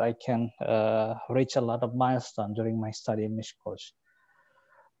expected that I can reach a lot of milestones during my study in Miskolc.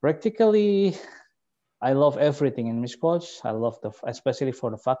 Practically, I love everything in Miskolc. I love especially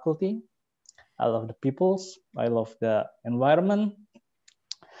for the faculty. I love the peoples. I love the environment.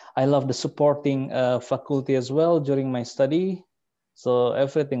 I love the supporting faculty as well during my study. So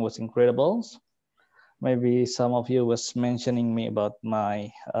everything was incredible. Maybe some of you was mentioning me about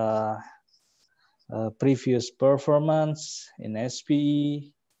my previous performance in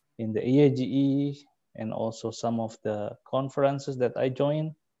SPE, in the EAGE, and also some of the conferences that I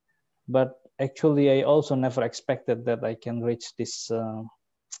joined. But actually, I also never expected that I can reach this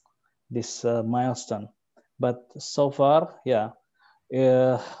milestone. But so far, yeah,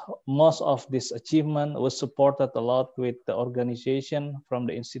 most of this achievement was supported a lot with the organization from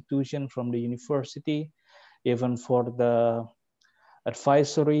the institution, from the university, even for the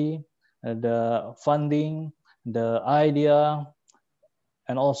advisory, the funding, the idea.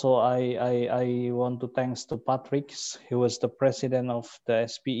 And also I want to thanks to Patrick. He was the president of the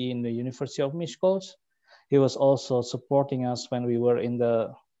SPE in the University of Miskolc. He was also supporting us when we were in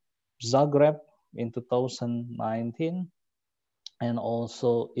the Zagreb in 2019, and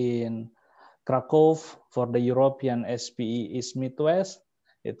also in Krakow for the European SPE East Midwest.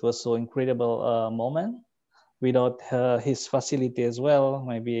 It was so incredible moment. Without his facility as well,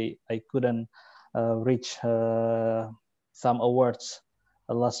 maybe I couldn't reach some awards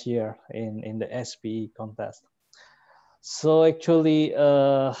last year in the SPE contest. So actually,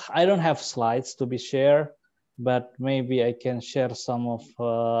 I don't have slides to be shared, but maybe I can share some of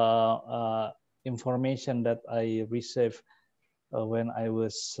information that I received when I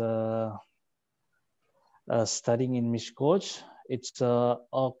was studying in Miskolc. It's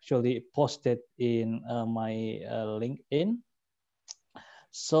actually posted in my LinkedIn.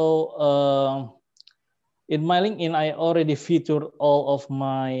 So in my LinkedIn, I already featured all of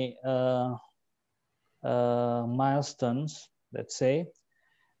my milestones, let's say.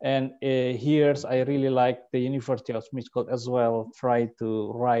 And here I really like the University of Miskolc as well, try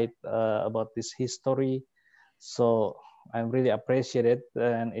to write about this history. So really appreciate it,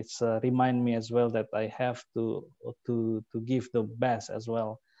 and it's remind me as well that I have to give the best as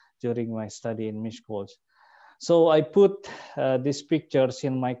well during my study in Miskolc. So I put these pictures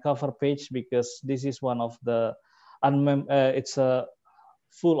in my cover page because this is one of the it's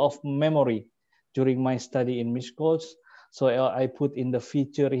full of memory during my study in Miskolc. So I put in the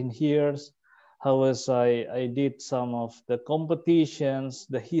feature in here. How was I did some of the competitions,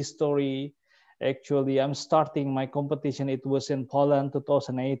 the history. Actually, I'm starting my competition. It was in Poland,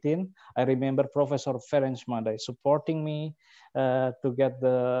 2018. I remember Professor Ferenc Madai supporting me to get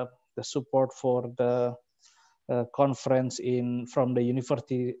the support for the conference from the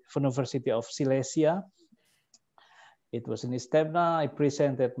University of Silesia. It was in Istebna. I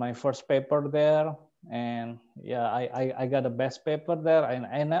presented my first paper there, and yeah, I got a best paper there, and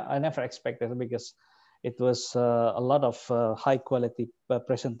I never expected it because it was a lot of high quality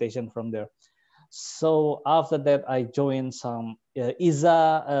presentation from there. So after that, I joined some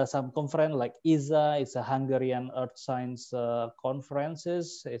ISA, some conference like ISA. It's a Hungarian Earth Science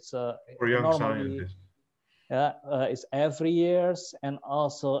conferences. It's for young normally scientists. It's every years, and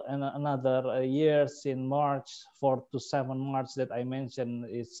also another years in March, 4 to 7 March that I mentioned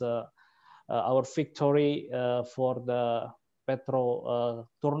is our victory for the Petro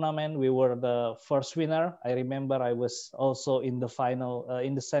tournament. We were the first winner. I remember I was also in the final,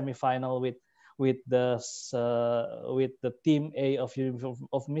 in the semi-final with the team A of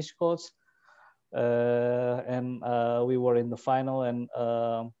Miskolc, and we were in the final and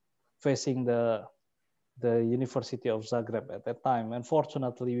facing the University of Zagreb at that time.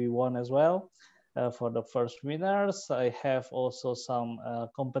 Unfortunately, we won as well for the first winners. I have also some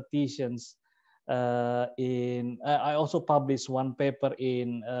competitions I also published one paper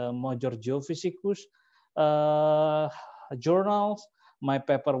in Major Geophysicus journals. My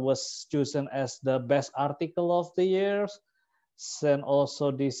paper was chosen as the best article of the year. And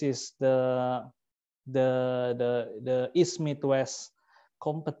also this is the East Midwest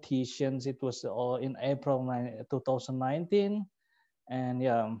competitions. It was all in April 2019, and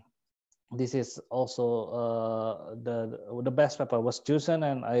yeah, this is also the best paper was chosen,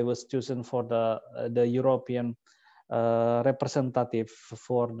 and I was chosen for the European representative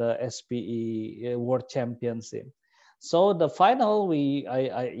for the SPE World Championship. So the final,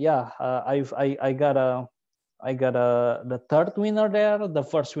 I got the third winner there. The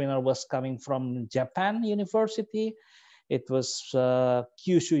first winner was coming from Japan University. It was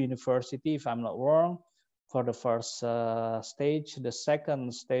Kyushu University, if I'm not wrong, for the first stage. The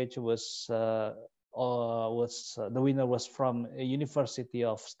second stage was the winner was from University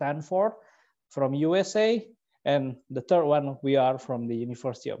of Stanford, from USA, and the third one we are from the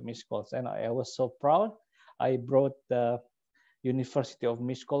University of Miskolc. And I was so proud. I brought the University of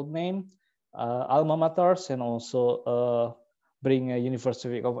Miskolc name, alma maters, and also bring a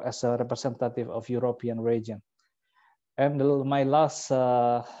University of as a representative of European region. And my last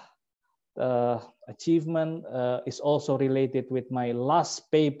achievement is also related with my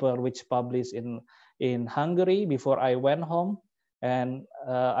last paper, which published in Hungary before I went home. And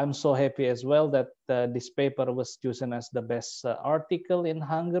I'm so happy as well that this paper was chosen as the best article in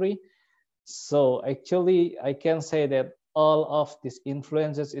Hungary. So actually, I can say that all of these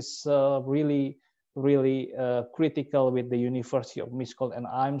influences is really critical with the University of Miskolc, and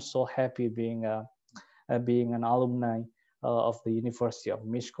I'm so happy being an alumni of the University of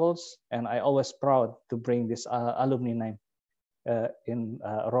Miskolc, and I always proud to bring this alumni name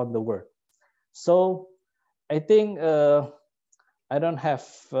around the world. So I think I don't have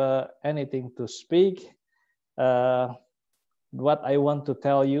anything to speak. What I want to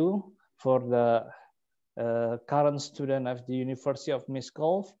tell you for the current student of the University of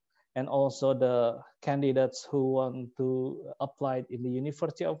Miskolc, and also the candidates who want to apply in the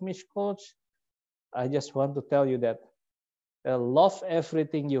University of Miskolc, I just want to tell you that love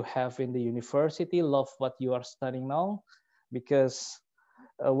everything you have in the university, love what you are studying now, because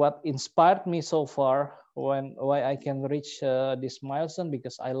what inspired me so far, why I can reach this milestone,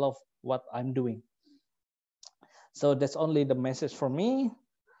 because I love what I'm doing. So that's only the message for me.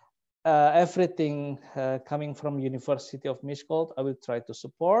 Everything coming from University of Miskolc, I will try to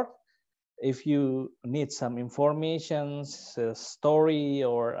support. If you need some information, story,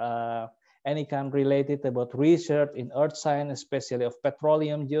 or any kind related about research in earth science, especially of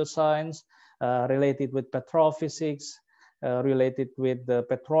petroleum geoscience, related with petrophysics, related with the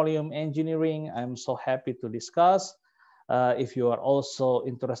petroleum engineering, I'm so happy to discuss. If you are also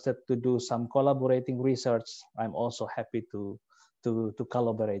interested to do some collaborating research, I'm also happy to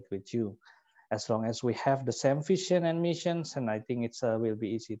collaborate with you, as long as we have the same vision and missions, and I think it's will be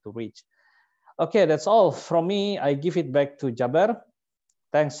easy to reach. Okay, that's all from me. I give it back to Jaber.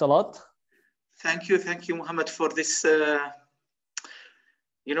 Thanks a lot. Thank you, Muhammad, for this.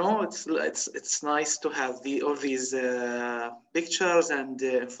 You know, it's nice to have all these pictures and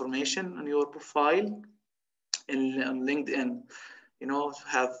information on your profile on LinkedIn. You know, to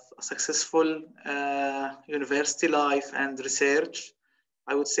have a successful university life and research.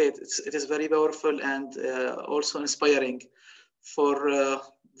 I would say it is very powerful and also inspiring for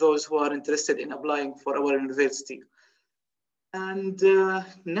those who are interested in applying for our university. And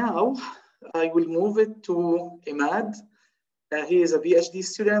now I will move it to Imad. He is a PhD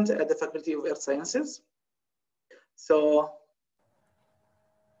student at the Faculty of Earth Sciences. So,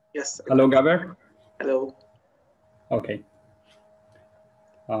 yes. Hello, Gaber. Hello. Okay.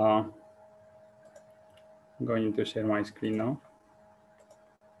 I'm going to share my screen now.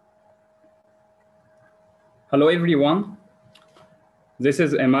 Hello, everyone. This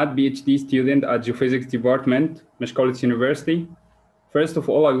is Imad, PhD student at Geophysics Department, Miskolc University. First of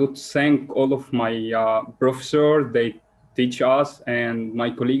all, I would thank all of my professors, they teach us, and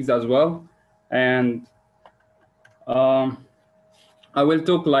my colleagues as well. And I will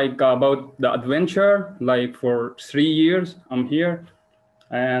talk about the adventure, for 3 years I'm here.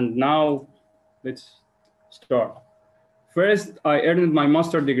 And now let's start. First, I earned my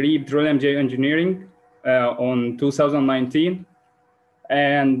master's degree in petroleum geoengineering on 2019,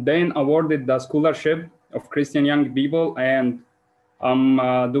 and then awarded the scholarship of Christian Young People, and I'm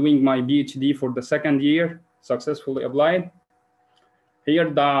doing my PhD for the second year, successfully applied. Here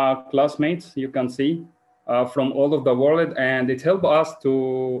the classmates you can see from all of the world, and it helped us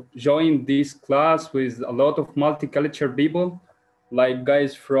to join this class with a lot of multicultural people, like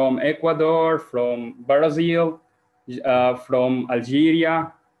guys from Ecuador, from Brazil, from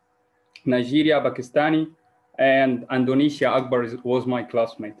Algeria, Nigeria, Pakistani, and Indonesia. Akbar was my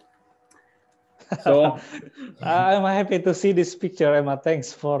classmate. So I'm happy to see this picture, Emma.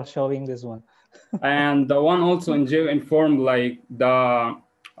 Thanks for showing this one. And the one also in Geo-Informed,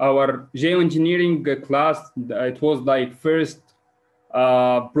 our geoengineering class, it was first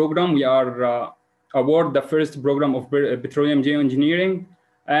program. We are award the first program of petroleum geoengineering,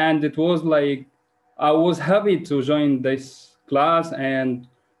 and it was I was happy to join this class, and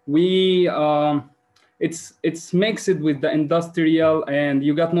we it's mixed with the industrial, and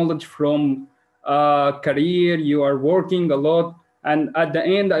you got knowledge from career. You are working a lot, and at the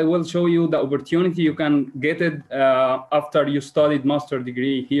end I will show you the opportunity you can get it after you studied master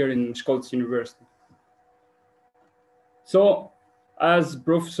degree here in Miskolc University. So as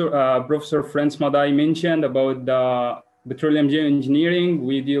Professor Franz Madai mentioned about the petroleum geoengineering,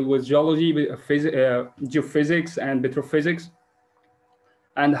 we deal with geology, geophysics, and petrophysics,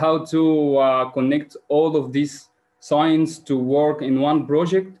 and how to connect all of these science to work in one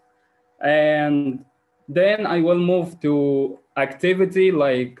project. And then I will move to activity,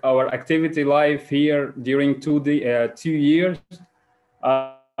 like our activity life here during 2 years.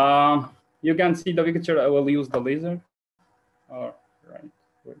 You can see the picture. I will use the laser. All right.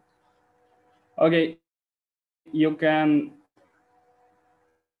 Wait. Okay, you can.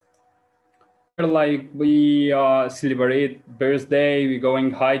 We celebrate birthday, we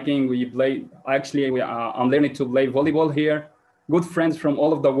going hiking, we play. Actually, I'm learning to play volleyball here. Good friends from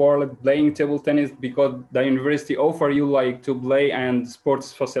all of the world playing table tennis because the university offer you to play and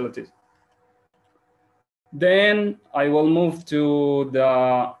sports facilities. Then I will move to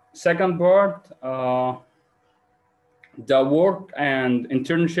the second part, the work and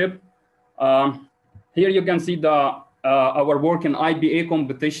internship. Here you can see our work in IBA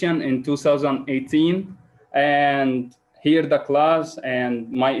competition in 2018, and here the class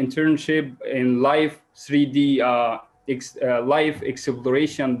and my internship in live 3D live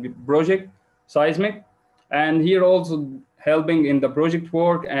exploration project, seismic, and here also helping in the project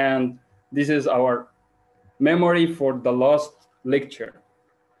work. And this is our memory for the last lecture.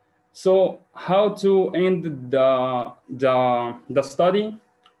 So how to end the study?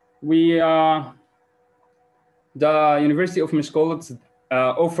 The University of Miskolc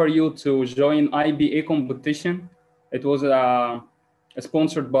offer you to join IBA competition. It was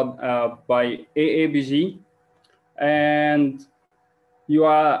sponsored by AABG, and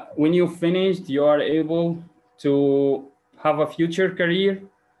when you finished, you are able to have a future career.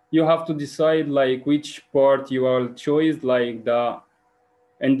 You have to decide which part you will choose, the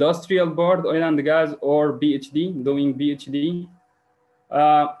industrial part, oil and gas, or PhD, doing PhD.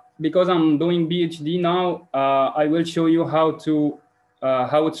 Because I'm doing PhD now, I will show you how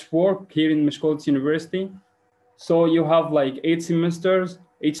it's work here in Miskolc University. So you have 8 semesters.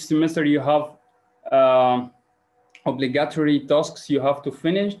 Each semester you have obligatory tasks you have to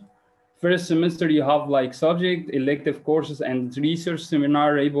finish. First semester you have like subject, elective courses, and research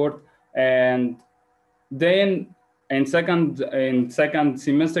seminar report, and then in second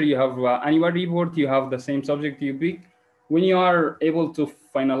semester you have annual report. You have the same subject you pick. When you are able to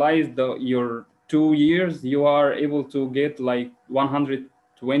finalize your 2 years, you are able to get like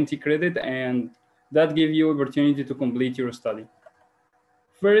 120 credit, and that gives you opportunity to complete your study.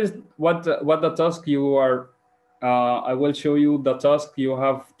 First, what the task you are, I will show you the task you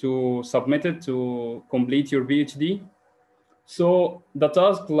have to submit it to complete your PhD. So the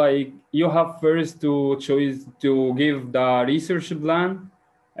task, like, you have first to choose to give the research plan,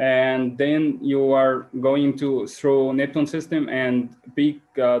 and then you are going to through Neptune system and pick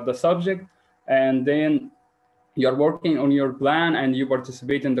the subject, and then you're working on your plan and you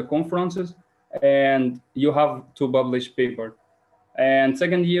participate in the conferences, and you have to publish paper. And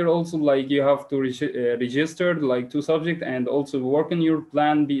second year also, like, you have to register like 2 subjects and also work on your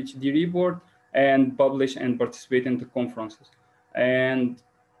plan PhD report and publish and participate in the conferences. And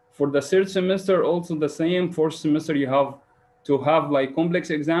for the third semester also the same. Fourth semester you have to have like complex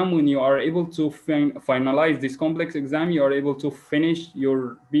exam. When you are able to finalize this complex exam, you are able to finish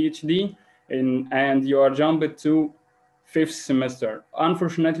your PhD and you are jumped to fifth semester.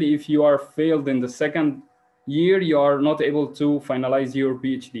 Unfortunately, if you are failed in the second year, you are not able to finalize your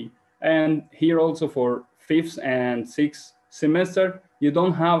PhD. And here also for fifth and sixth semester, you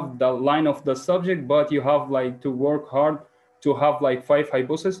don't have the line of the subject, but you have like to work hard to have like 5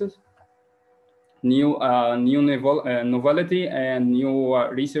 hypotheses, new novelty and new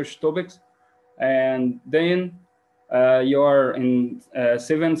research topics. And then you are in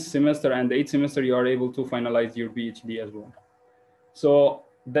 7th semester and 8th semester, you are able to finalize your PhD as well. So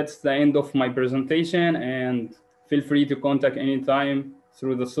that's the end of my presentation, and feel free to contact anytime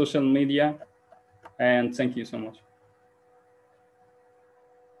through the social media. And thank you so much.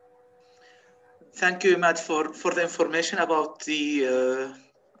 Thank you, Matt, for the information about the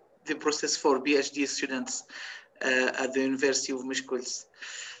process for PhD students at the University of Miskolc.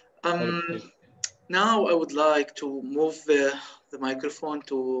 Now I would like to move the microphone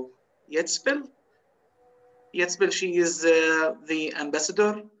to Yetzbel. Yetzbel, she is the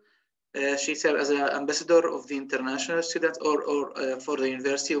ambassador. She served as an ambassador of the international student or for the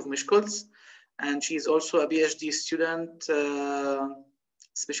University of Miskolc. And she is also a PhD student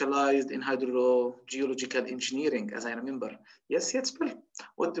specialized in hydrogeological engineering, as I remember. Yes, Yetzbel,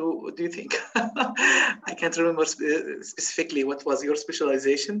 what do you think? I can't remember specifically what was your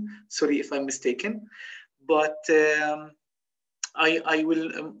specialization. Sorry if I'm mistaken. But I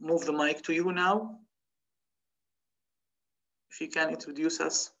will move the mic to you now. If you can introduce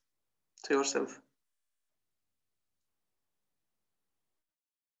us to yourself.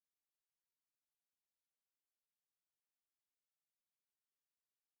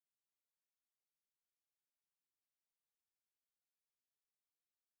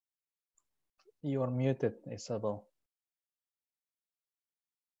 You are muted, Isabel.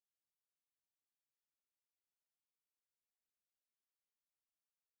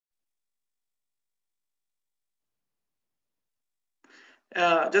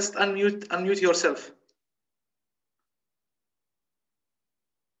 Just unmute yourself.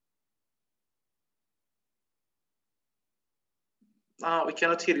 We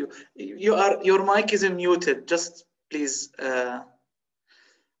cannot hear you. Your mic is muted. Just please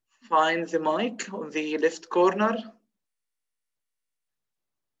find the mic on the left corner.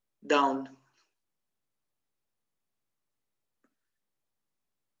 Down.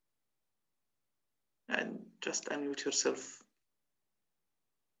 And just unmute yourself.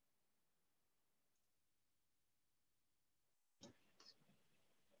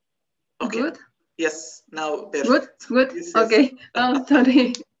 Okay. Good. Yes, now perfect. Good. Yes, okay. Oh,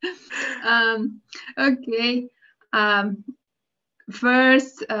 sorry. Okay.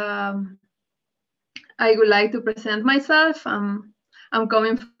 First, I would like to present myself. I'm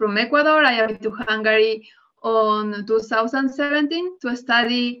coming from Ecuador. I arrived to Hungary on 2017 to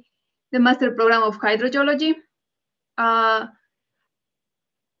study the master program of hydrogeology.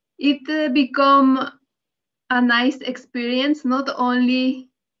 It became a nice experience, not only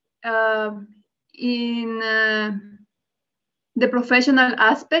in the professional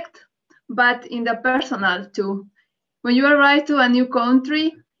aspect, but in the personal too. When you arrive to a new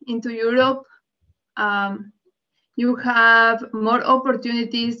country, into Europe, you have more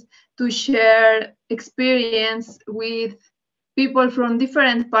opportunities to share experience with people from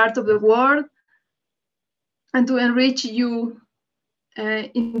different parts of the world and to enrich you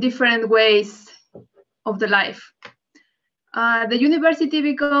in different ways of the life. The university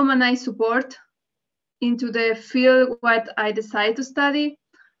became a nice support into the field what I decided to study.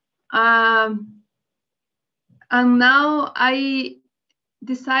 And now I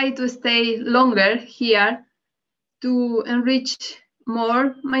decide to stay longer here to enrich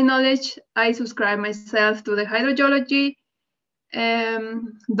more my knowledge. I subscribe myself to the hydrogeology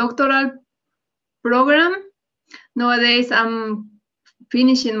doctoral program. Nowadays, I'm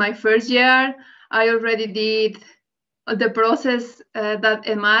finishing my first year. I already did the process that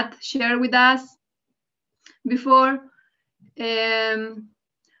Emad shared with us before. And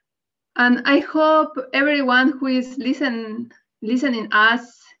I hope everyone who is listening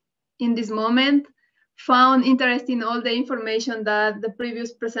us in this moment found interesting all the information that the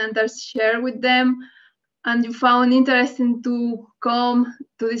previous presenters shared with them, and you found interesting to come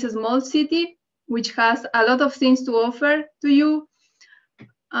to this small city, which has a lot of things to offer to you.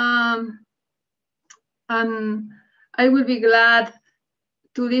 And I will be glad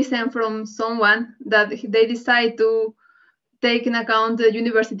to listen from someone that they decide to take in account the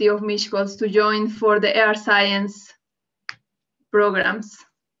University of Miskolc to join for the air science programs.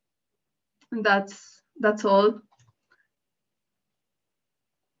 And that's all.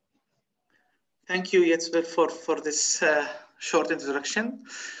 Thank you, Yetzbel, for this short introduction,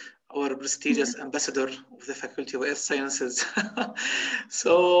 our prestigious ambassador of the Faculty of Earth Sciences.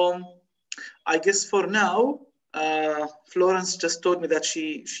 So I guess for now, Florence just told me that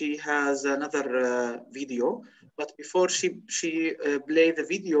she has another video, but before she play the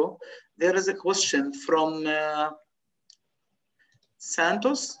video, there is a question from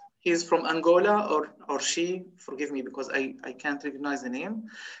Santos. He's from Angola, or she, forgive me because I can't recognize the name.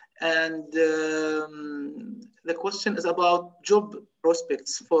 And the question is about job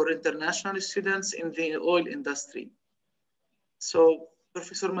prospects for international students in the oil industry. So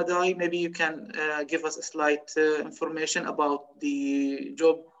Professor Madai, maybe you can give us a slight information about the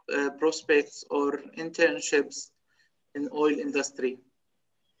job prospects or internships in oil industry.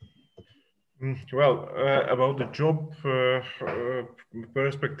 Well, about the job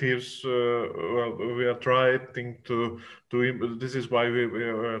perspectives, well, we are trying to this is why we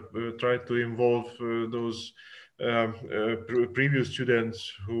try to involve those previous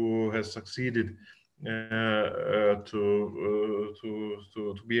students who has succeeded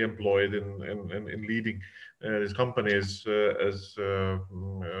to be employed in leading these companies, as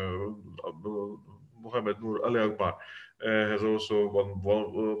Mohamed Noor Ali Akbar has also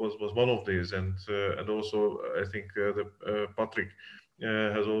was one of these, and also I think Patrick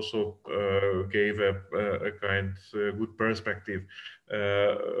has also gave a kind good perspective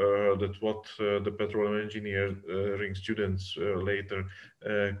that what the petroleum engineering students later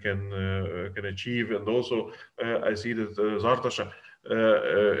can achieve. And also I see that Zartasha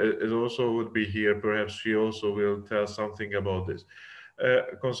it also would be here. Perhaps she also will tell something about this.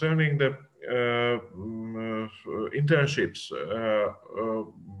 Concerning the internships,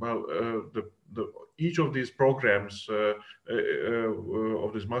 each of these programs,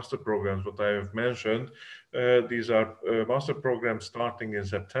 of these master programs, what I have mentioned, these are master programs starting in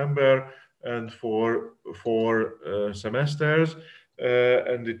September and for 4 semesters,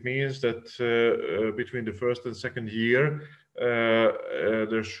 and it means that between the first and second year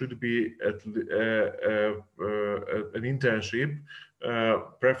there should be an internship,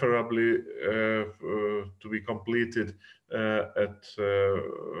 preferably to be completed at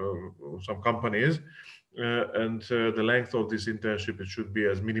some companies, and the length of this internship, it should be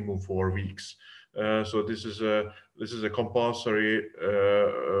as minimum 4 weeks. So this is a compulsory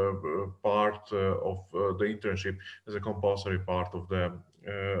part of the internship, as a compulsory part of the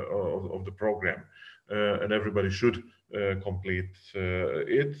program, and everybody should complete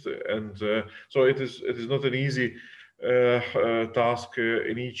it. And so it is not an easy task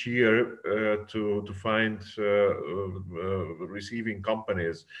in each year to find receiving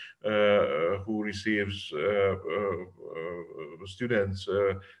companies who receives students,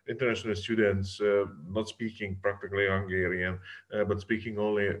 international students, not speaking practically Hungarian, but speaking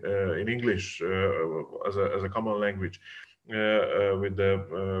only in English as a common language with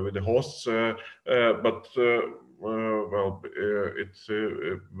the hosts, but well, it's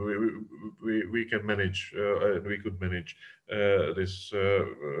we can manage, we could manage this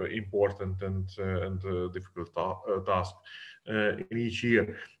important and difficult task in each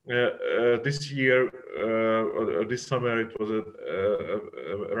year. This year, this summer, it was a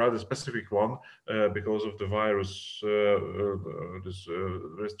rather specific one because of the virus,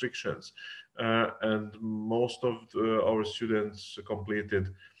 restrictions, and most of our students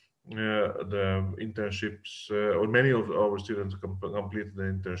completed the internships, or many of our students completed the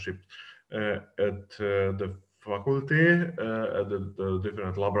internship at the faculty, at the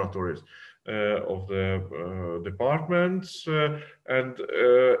different laboratories of the departments, and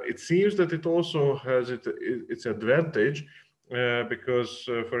it seems that it also has its advantage because,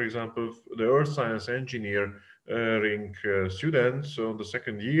 for example, the earth science engineering students on the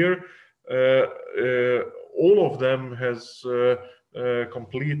second year, all of them has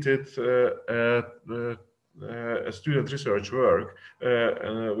completed a student research work,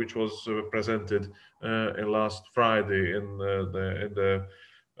 which was presented in last Friday in the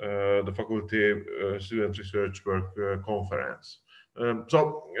faculty student research work conference.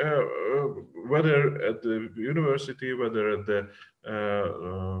 So whether at the university, whether at the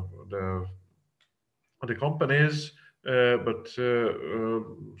companies, but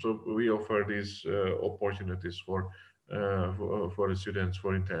so we offer these opportunities for the students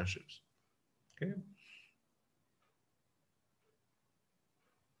for internships. Okay.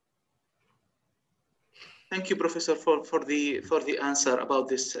 Thank you, Professor, for the answer about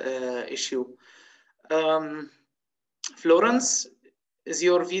this issue. Florence, is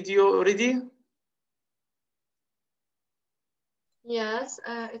your video ready? Yes,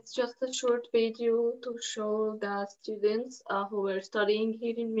 it's just a short video to show the students who are studying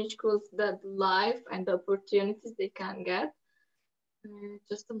here in Miskolc the life and the opportunities they can get.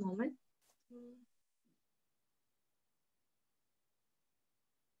 Just a moment.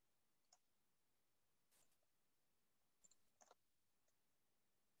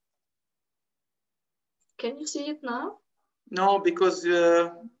 Can you see it now? No, because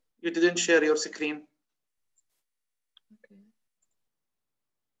you didn't share your screen. Okay.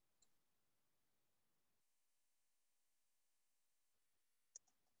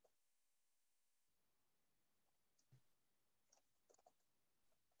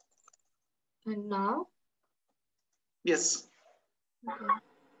 And now? Yes. Okay.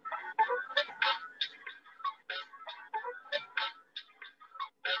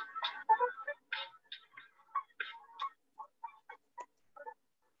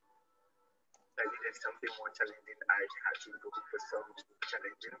 I needed something more challenging. I had to go for some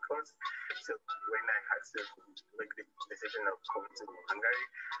challenging course. So when I had to make the decision of coming to Hungary,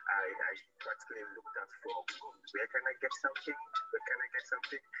 I practically looked out for where can I get something? Where can I get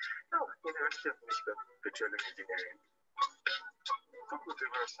something? No, University of Miskolc, Petroleum Engineering. Faculty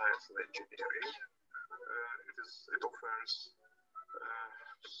of Earth Science and Engineering. It offers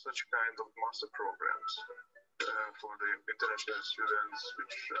such kind of master programs for the international students,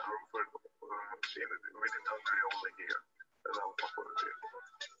 which are offered within Hungary only here at our faculty.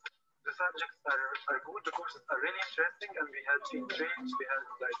 The subjects are good, the courses are really interesting, and we had team trainings, we had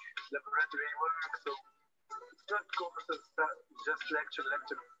like laboratory work, so it's not courses that just lecture.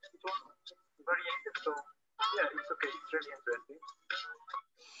 It was variated, so yeah, it's okay, it's really interesting.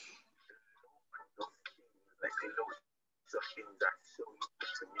 Like loads of things that's so new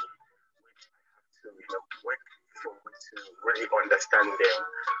to me, which I have to work for to really understand them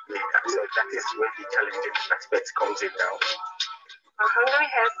later. So that is where the challenging aspect comes in now. Hungary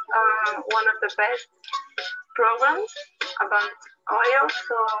has one of the best programs about oil,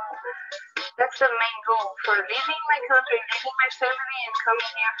 so that's the main goal for leaving my country, leaving my family, and coming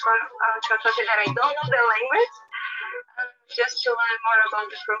here to a country that I don't know the language, just to learn more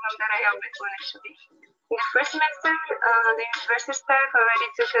about the program that I always wanted to be. In the first semester, the university staff already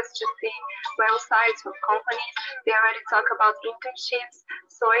took us to see websites of companies. They already talk about internships.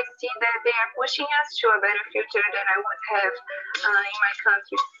 So I see that they are pushing us to a better future than I would have in my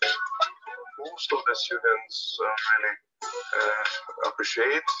country. Most of the students really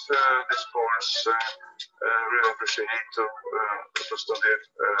appreciate this course, really appreciate to study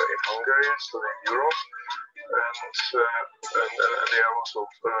in Hungary, study in Europe, and they are also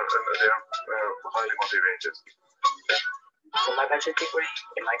highly motivated. For my bachelor degree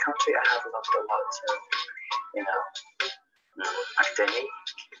in my country, I have learned a lot of, academic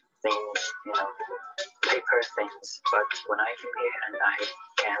things, paper things. But when I came here and I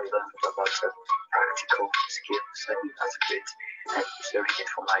can learn about practical skills, I think that's good, and it's very good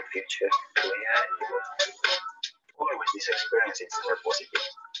for my future career. Always these experiences are positive,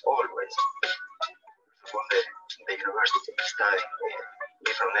 always. From the university studying in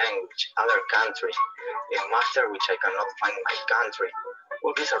different language, other country, a master which I cannot find in my country.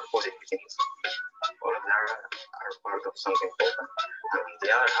 All these are positive things. All of them are part of something important. And on the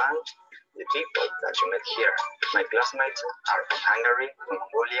other hand, the people that you met here, my classmates are from Hungary, from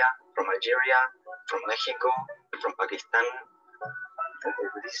Mongolia, from Algeria, from Mexico, from Pakistan. And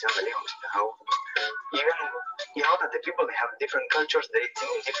this is unbelievable how even, that the people, they have different cultures, they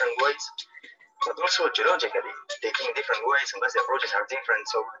think in different ways, but also geologically. They think different ways and thus the approaches are different.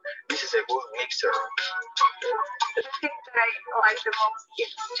 So this is a good mixture. The thing that I like the most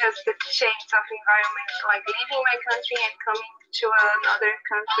is just the change of environment, like leaving my country and coming to another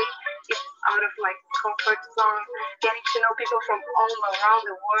country. It's out of my comfort zone, getting to know people from all around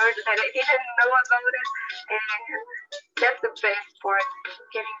the world that I didn't know about it, and that's the best part,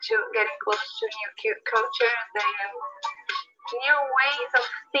 getting close to new cultures and new ways of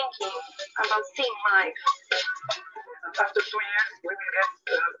thinking about seeing life. After 2 years, we will get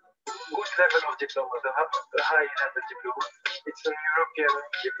good level of diploma, the high level diploma. It's an European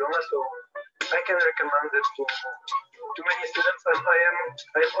diploma, so I can recommend it to many students. And I am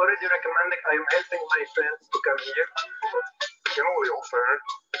already recommending. I am helping my friends to come here. I can only offer,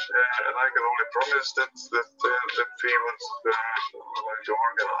 and I can only promise that we would like to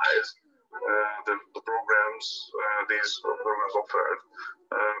organize the programs, these programs offered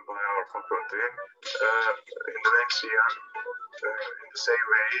by our faculty in the next year in the same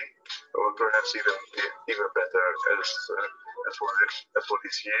way, or perhaps even better as for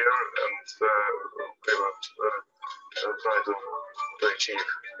this year, and we will try to achieve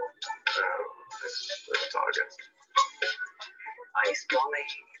this target. I strongly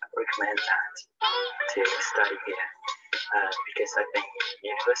recommend that to study here because I think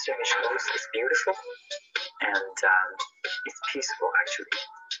University of Miskolc is beautiful and it's peaceful actually.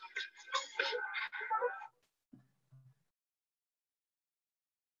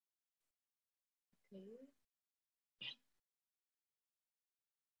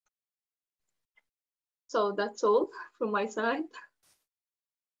 So that's all from my side.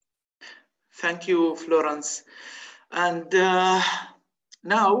 Thank you, Florence. And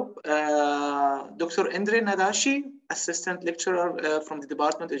now, Dr. Endre Nadashi, Assistant Lecturer from the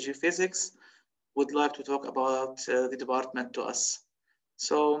Department of Geophysics, would like to talk about the department to us.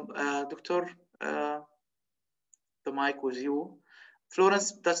 So, Doctor, the mic with you.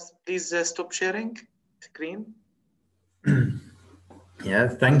 Florence, please stop sharing screen. Yeah,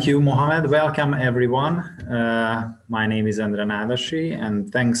 thank you, Mohammed. Welcome, everyone. My name is Endre Nadashi,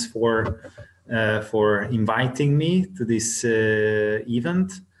 and thanks for inviting me to this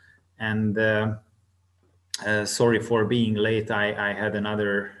event. And sorry for being late. I had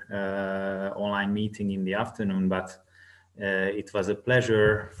another online meeting in the afternoon, but it was a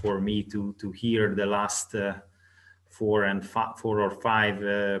pleasure for me to hear the last four or five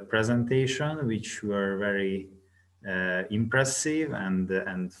presentation, which were very impressive,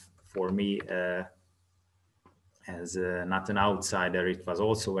 and for me as not an outsider, it was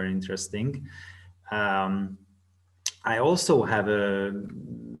also very interesting. I also have a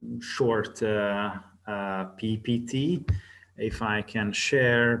short PPT if I can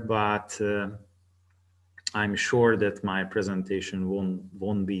share, but I'm sure that my presentation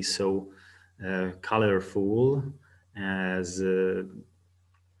won't be so colorful as the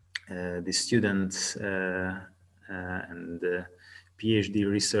students and PhD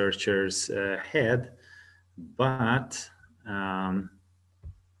researchers had, but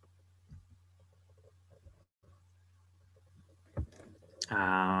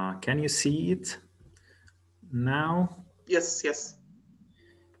can you see it now? Yes, yes.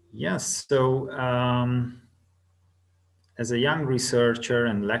 Yes, so as a young researcher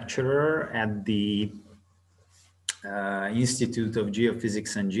and lecturer at the Institute of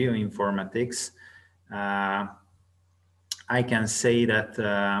Geophysics and Geoinformatics, I can say that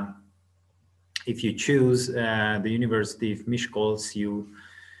if you choose the University of Miskolc, you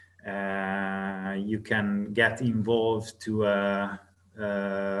can get involved to a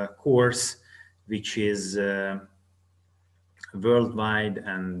course which is worldwide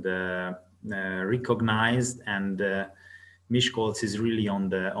and recognized, and Miskolc is really on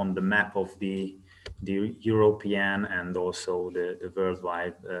the map of the European and also the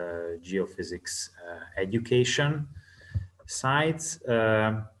worldwide geophysics education sites.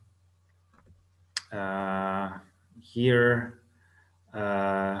 Here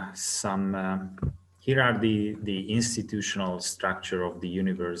are the institutional structure of the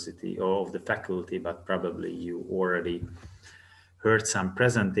university or of the faculty, but probably you already heard some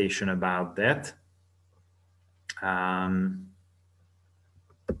presentation about that.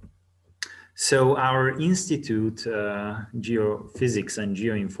 So our institute, Geophysics and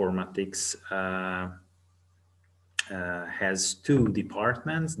Geoinformatics, has two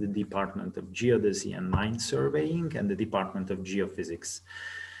departments, the Department of Geodesy and Mine Surveying and the Department of Geophysics.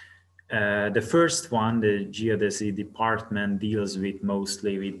 The first one, the Geodesy department, deals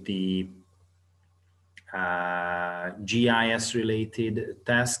mostly with the GIS related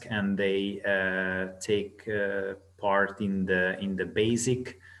task, and they take part in the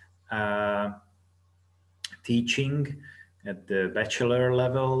basic teaching at the bachelor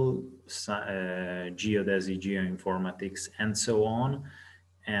level, geodesy, geoinformatics, and so on.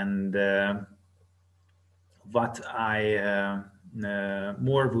 And what I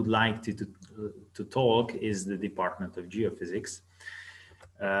more would like to talk is the Department of Geophysics.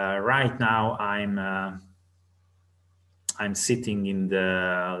 Right now, I'm sitting in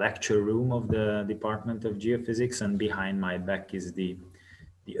the lecture room of the Department of Geophysics, and behind my back is the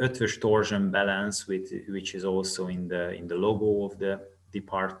Ötvös torsion balance, which is also in the logo of the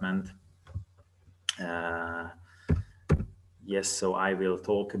department. Yes, so I will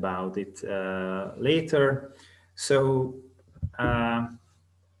talk about it later. So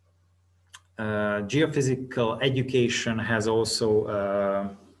geophysical education has also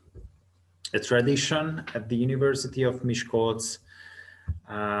a tradition at the University of Miskolc.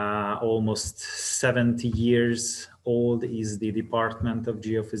 Almost 70 years old is the Department of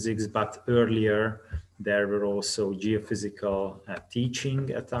Geophysics, but earlier there were also geophysical teaching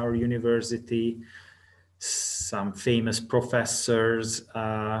at our university. Some famous professors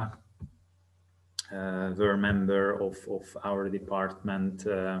were member of our department,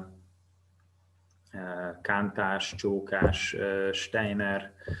 Kantás, Csókás,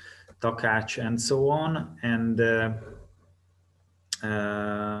 Steiner, Takács, and so on. And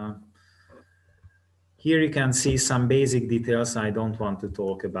here you can see some basic details. I don't want to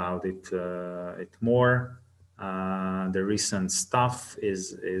talk about it more. The recent stuff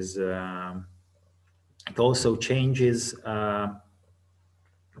is it also changes,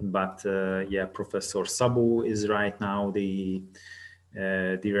 but yeah, Professor Szabó is right now the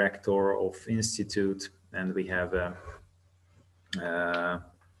director of institute, and we have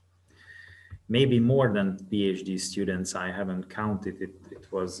maybe more than PhD students. I haven't counted it.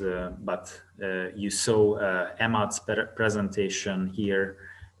 It was, but you saw Emmad's presentation here,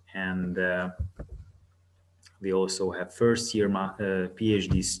 and we also have first-year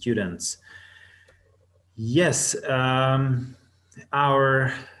PhD students. Yes,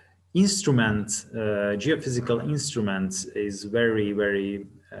 our instrument, geophysical instruments, is very, very.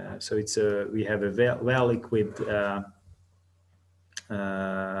 So it's we have a well-equipped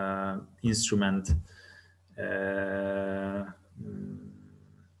instrument.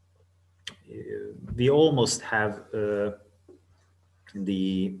 We almost have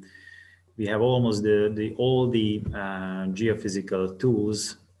we have almost all the geophysical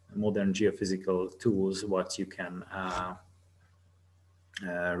tools, modern geophysical tools, what you can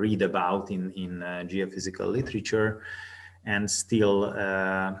read about in geophysical literature, and still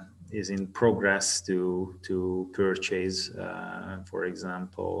is in progress to purchase, for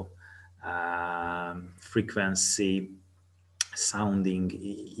example, frequency sounding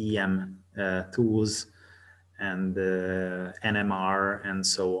EM tools and NMR and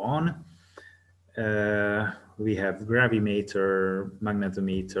so on. We have gravimeter,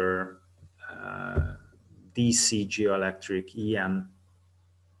 magnetometer, DC geoelectric, EM,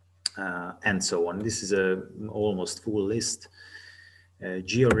 and so on. This is a almost full list.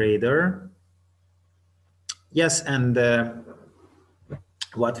 Georadar. Yes, and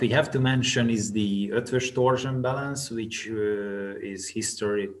what we have to mention is the Ötvös torsion balance, which is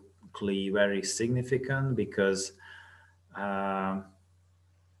historically very significant because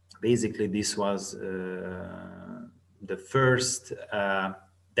basically this was the first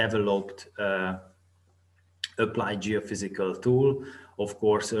developed applied geophysical tool. Of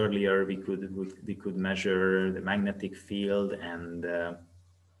course, earlier we could measure the magnetic field and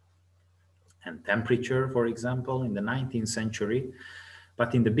temperature, for example, in the 19th century.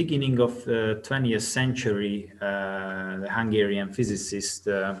 But in the beginning of 20th century, the Hungarian physicist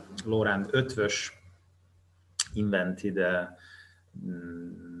Loránd Ötvös invented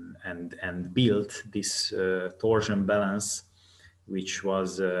and built this torsion balance, which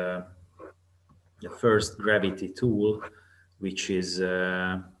was the first gravity tool, which is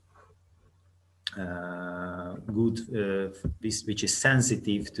good, which is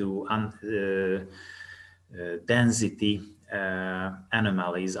sensitive to density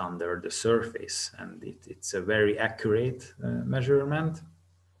anomalies under the surface, and it's a very accurate measurement.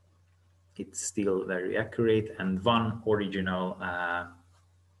 It's still very accurate, and one original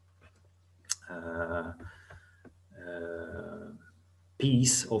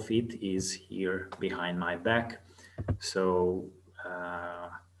piece of it is here behind my back, so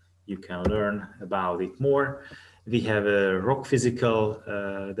you can learn about it more. We have a rock physical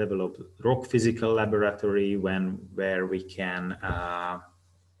developed rock physical laboratory where we can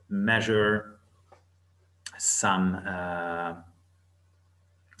measure some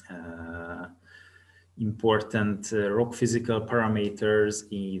important rock physical parameters,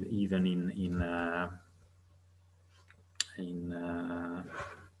 even in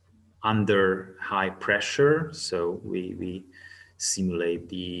under high pressure. So we simulate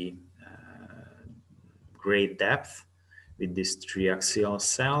the great depth with this triaxial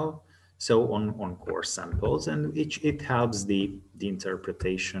cell. So on core samples, and it helps the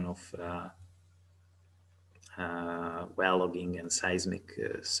interpretation of well logging and seismic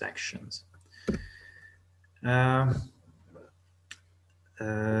sections.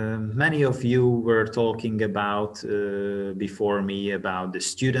 Many of you were talking about before me about the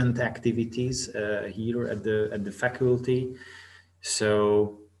student activities here at the faculty.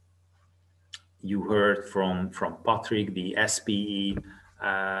 So you heard from Patrick, the SPE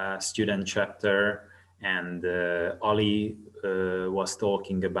student chapter, and Ali was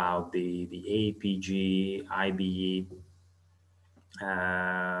talking about the APG, IBE,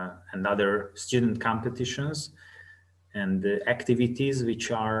 and other student competitions and the activities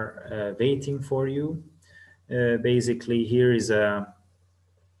which are waiting for you. Basically, here is an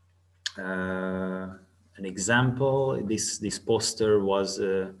example. This poster was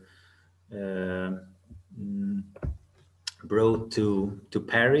brought to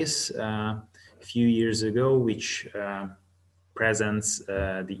Paris a few years ago, which presents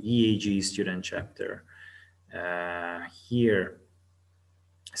the EAG student chapter here.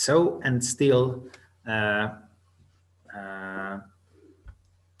 So, and still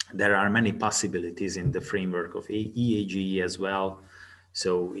there are many possibilities in the framework of EAG as well.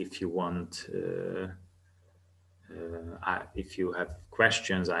 So if you want, if you have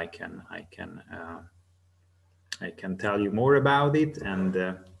questions, I can tell you more about it, and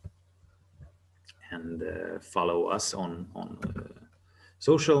follow us on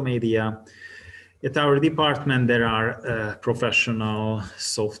social media. At our department, there are professional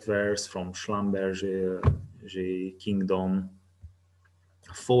softwares from Schlumberger Kingdom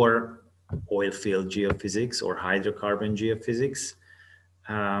for oil field geophysics or hydrocarbon geophysics.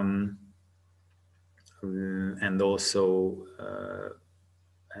 And also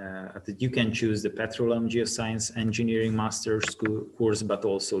you can choose the petroleum geoscience engineering master's course, but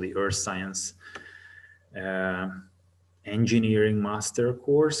also the earth science engineering master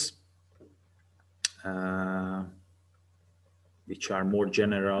course, which are more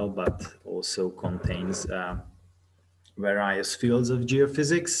general, but also contains various fields of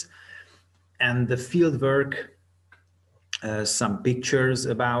geophysics. And the field work, some pictures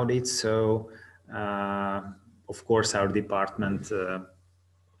about it. So, of course, our department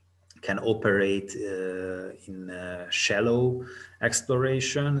can operate in shallow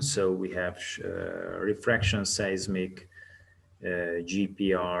exploration. So we have refraction seismic,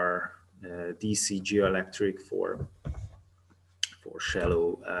 GPR, DC geoelectric for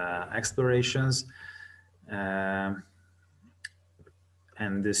shallow explorations.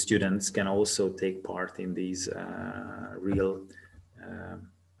 And the students can also take part in these real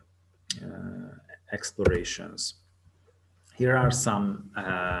explorations. Here are some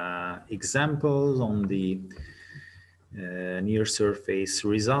examples on the near surface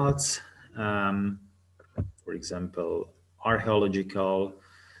results. For example, archaeological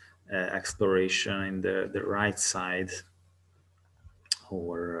exploration in the right side,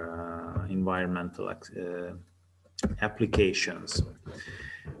 or environmental applications.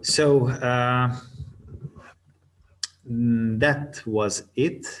 So that was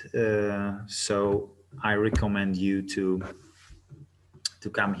it. So I recommend you to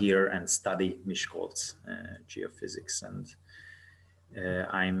come here and study Miskolc geophysics, and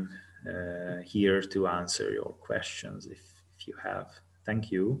I'm here to answer your questions if you have.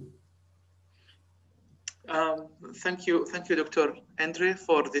 Thank you. Thank you, Dr. Andre,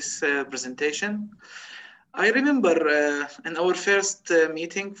 for this presentation. I remember in our first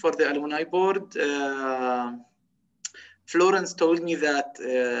meeting for the alumni board, Florence told me that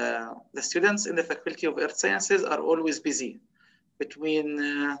the students in the Faculty of Earth Sciences are always busy between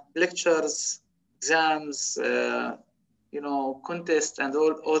lectures, exams, contests, and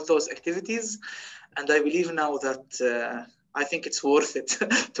all those activities. And I believe now that I think it's worth it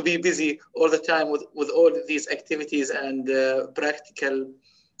to be busy all the time with all of these activities and practical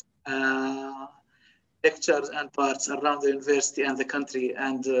lectures and parts around the university and the country,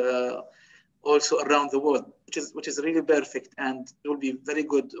 and also around the world, which is really perfect, and it will be very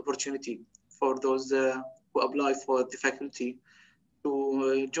good opportunity for those who apply for the faculty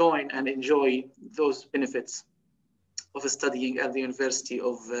to join and enjoy those benefits of studying at the University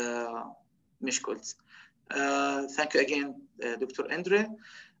of Miskolc. Thank you again, Dr. Andre.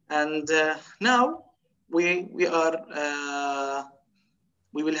 And now we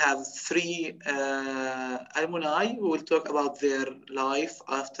will have three alumni who will talk about their life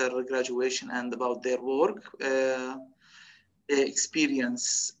after graduation and about their work.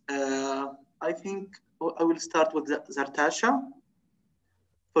 experience. I think I will start with Zartasha.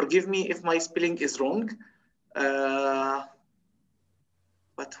 Forgive me if my spelling is wrong, but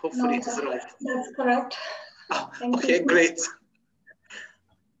hopefully it is right. That's correct. Oh, okay, great.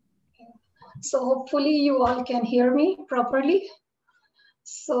 So hopefully you all can hear me properly.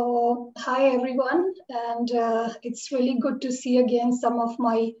 So hi everyone, and it's really good to see again some of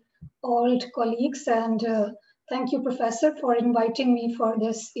my old colleagues, and thank you, Professor, for inviting me for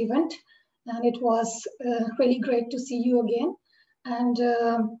this event. And it was really great to see you again. And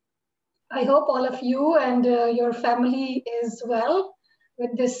I hope all of you and your family is well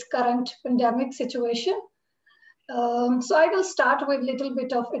with this current pandemic situation. So I will start with a little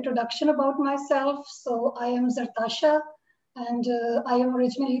bit of introduction about myself. So I am Zartasha, and I am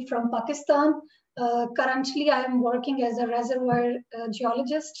originally from Pakistan. Currently, I am working as a reservoir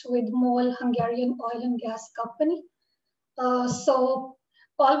geologist with MOL Hungarian Oil and Gas Company. So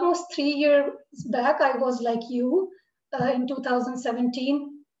almost 3 years back, I was like you in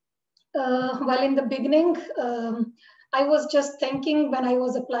 2017. Well, in the beginning, I was just thinking when I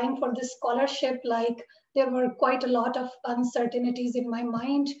was applying for this scholarship, like there were quite a lot of uncertainties in my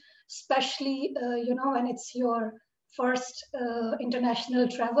mind, especially, you know, when it's your first international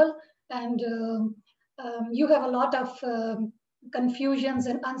travel and you have a lot of confusions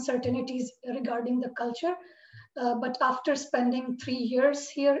and uncertainties regarding the culture. But after spending 3 years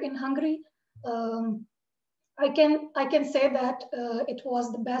here in Hungary, I can say that it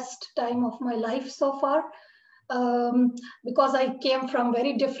was the best time of my life so far, because I came from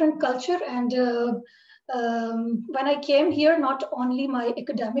very different culture, and when I came here, not only my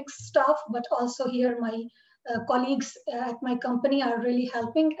academic staff but also here my colleagues at my company are really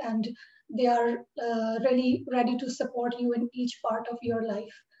helping, and they are really ready to support you in each part of your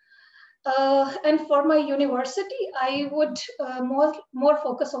life. And for my university, I would more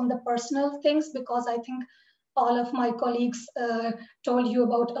focus on the personal things, because I think all of my colleagues told you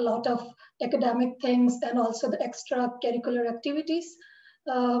about a lot of academic things and also the extracurricular activities.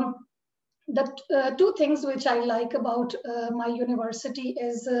 The two things which I like about my university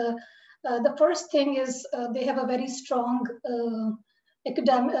is the first thing is they have a very strong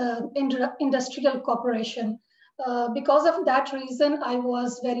industrial cooperation. Because of that reason, I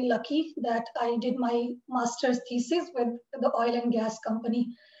was very lucky that I did my master's thesis with the oil and gas company.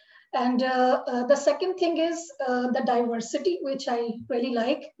 And the second thing is the diversity, which I really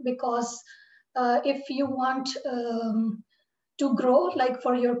like, because if you want to grow, like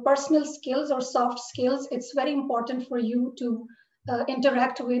for your personal skills or soft skills, it's very important for you to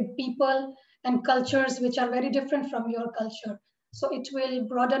interact with people and cultures which are very different from your culture. So it will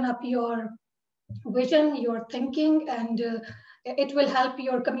broaden up your vision, your thinking, and it will help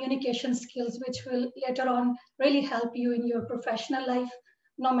your communication skills, which will later on really help you in your professional life,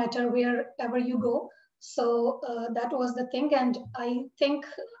 no matter wherever you go. So that was the thing. And I think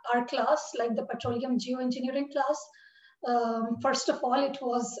our class, like the petroleum geoengineering class, first of all, it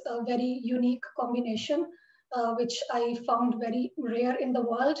was a very unique combination, which I found very rare in the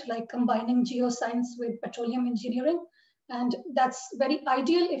world, like combining geoscience with petroleum engineering. And that's very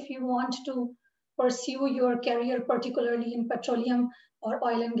ideal if you want to pursue your career, particularly in petroleum or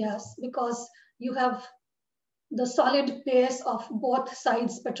oil and gas, because you have the solid base of both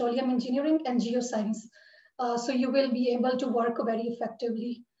sides, petroleum engineering and geoscience. So you will be able to work very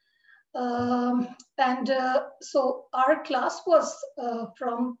effectively. So our class was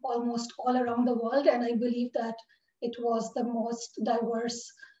from almost all around the world, and I believe that it was the most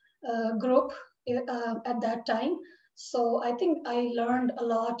diverse group at that time. So I think I learned a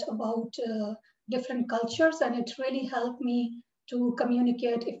lot about different cultures, and it really helped me to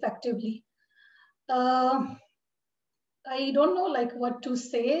communicate effectively. I don't know like what to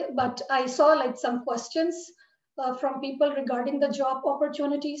say, but I saw like some questions from people regarding the job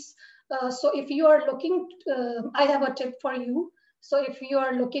opportunities. So if you are looking, I have a tip for you. So if you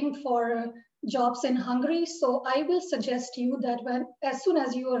are looking for jobs in Hungary, so I will suggest you that as soon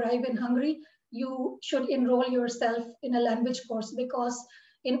as you arrive in Hungary, you should enroll yourself in a language course, because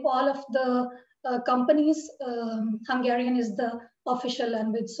in all of the companies, Hungarian is the official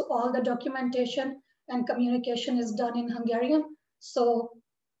language. So all the documentation and communication is done in Hungarian. So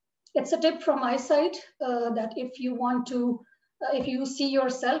it's a tip from my side that if you want to, if you see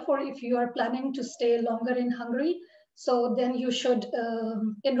yourself or if you are planning to stay longer in Hungary, so then you should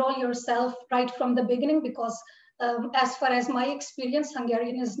enroll yourself right from the beginning, because as far as my experience,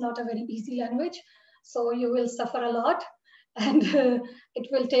 Hungarian is not a very easy language. So you will suffer a lot and it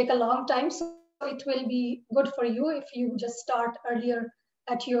will take a long time. So it will be good for you if you just start earlier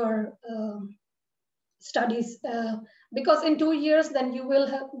at your studies, because in 2 years then you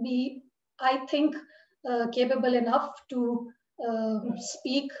will be, I think, capable enough to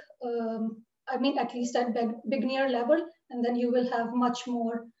speak, I mean, at least at beginner level, and then you will have much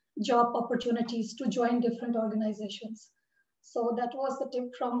more job opportunities to join different organizations. So that was the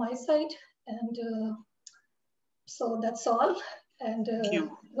tip from my side, and so that's all. And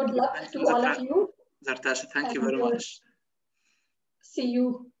good luck to all of you. Zartasha, thank you very much. See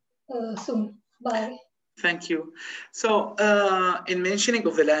you soon. Bye. Thank you. So in mentioning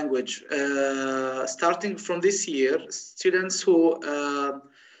of the language, starting from this year, students who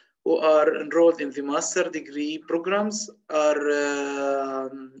are enrolled in the master degree programs are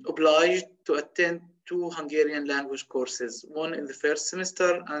obliged to attend 2 Hungarian language courses, one in the first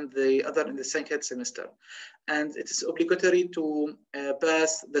semester and the other in the second semester. And it is obligatory to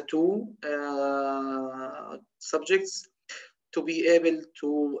pass the 2 subjects to be able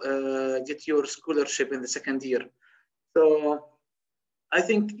to get your scholarship in the second year. So I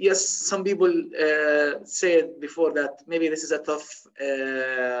think, yes, some people said before that maybe this is a tough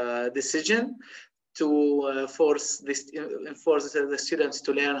decision to force the students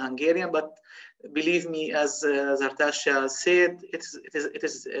to learn Hungarian, but believe me, as Zartasha said, it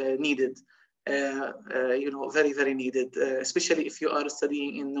is needed. Very, very needed, especially if you are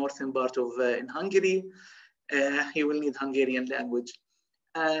studying in northern part of in Hungary. You will need Hungarian language,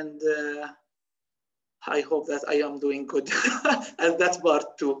 and I hope that I am doing good at that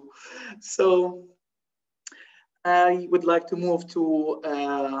part too. So I would like to move to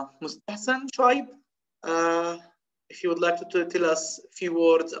Mustahsan Shoaib. If you would like to tell us a few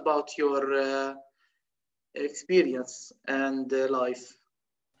words about your experience and life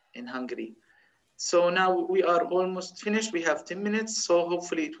in Hungary. So now we are almost finished. We have 10 minutes, so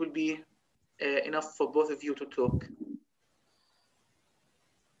hopefully it will be enough for both of you to talk.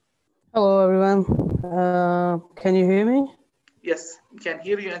 Hello, everyone. Can you hear me? Yes, we can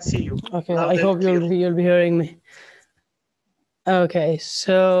hear you and see you. Okay, I hope you'll be hearing me. Okay,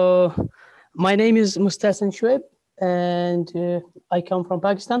 so my name is Mustahsan Shoaib, and I come from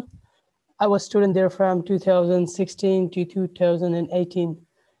Pakistan. I was a student there from 2016 to 2018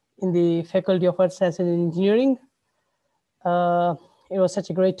 in the Faculty of Earth Science and Engineering. It was such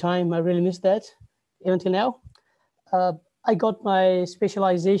a great time. I really miss that, even till now. I got my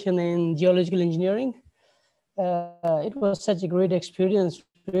specialization in geological engineering. It was such a great experience,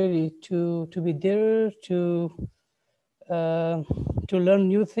 really, to be there, to learn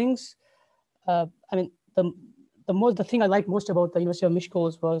new things. I mean, the thing I liked most about the University of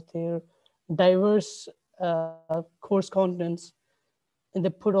Miskolc was their diverse course contents, and they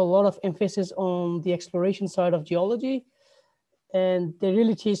put a lot of emphasis on the exploration side of geology, and they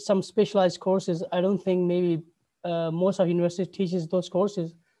really teach some specialized courses. I don't think maybe most of university teaches those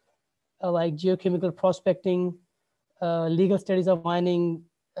courses, like geochemical prospecting, legal studies of mining,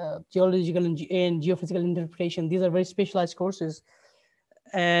 geological and geophysical interpretation. These are very specialized courses,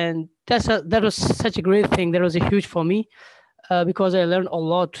 and that was such a great thing. That was a huge for me because I learned a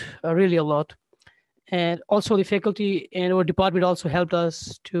lot, really a lot. And also the faculty and our department also helped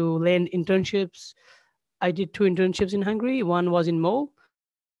us to land internships. I did 2 internships in Hungary. One was in Mol,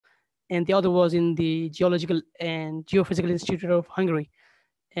 and the other was in the Geological and Geophysical Institute of Hungary.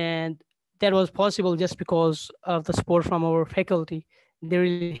 And that was possible just because of the support from our faculty. They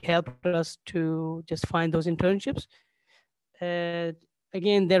really helped us to just find those internships. And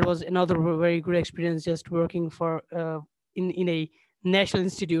again, there was another very good experience just working for in a national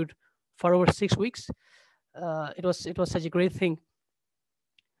institute for over 6 weeks. It was such a great thing.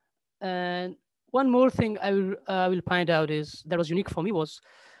 And one more thing I will point out is that was unique for me was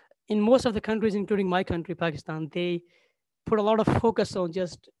in most of the countries, including my country, Pakistan, they put a lot of focus on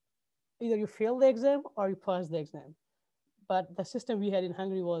just either you fail the exam or you pass the exam. But the system we had in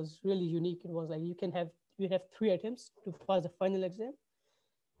Hungary was really unique. It was like you have 3 attempts to pass the final exam.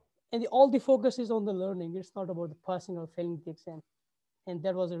 And all the focus is on the learning. It's not about the passing or failing the exam. And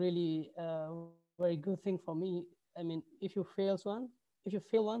that was a really very good thing for me. I mean, if you fail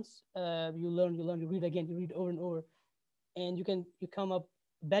once, you learn, you read again, you read over and over, and you come up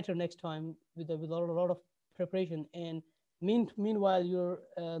better next time with a lot of preparation. And meanwhile, your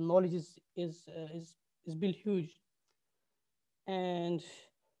knowledge is built huge. And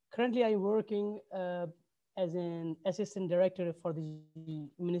currently, I'm working as an assistant director for the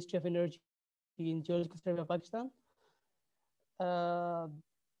Ministry of Energy in Geological Survey of Pakistan.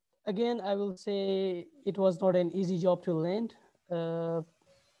 Again, I will say it was not an easy job to land.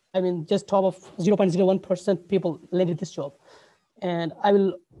 I mean, just top of 0.01% people landed this job. And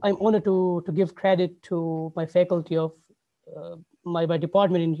I'm honored to give credit to my faculty of my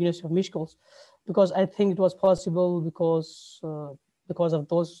department in University of Miskolc because I think it was possible because of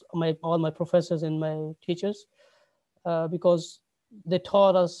those all my professors and my teachers, because they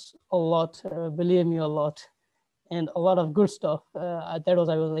taught us a lot, believe me, a lot, and a lot of good stuff. That was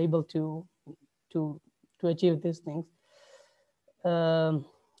I was able to achieve these things.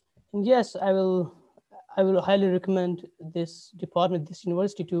 Yes, I will highly recommend this department, this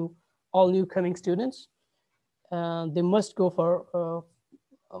university, to all new coming students. They must go for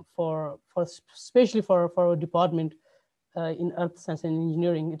especially for a department in earth science and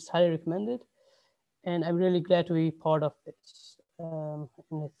engineering. It's highly recommended, and I'm really glad to be part of this. And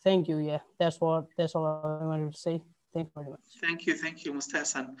thank you. Yeah, that's all I wanted to say. Thank you very much. Thank you, Mr.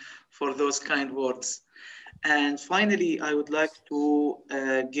 Hassan, for those kind words. And finally, I would like to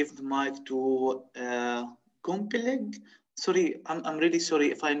give the mic to Gompeleg. Sorry, I'm really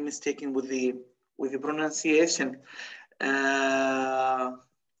sorry if I'm mistaken with the pronunciation.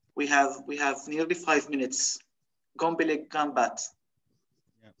 We have nearly 5 minutes. Gompeleg Gambat.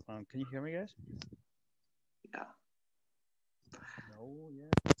 Yeah. Can you hear me, guys? Yeah. No.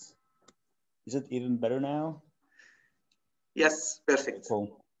 Yes. Is it even better now? Yes, perfect.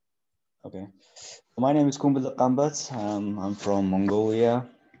 Cool. Okay. My name is Kumbel Kambat. I'm from Mongolia.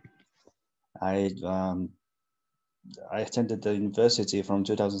 I attended the university from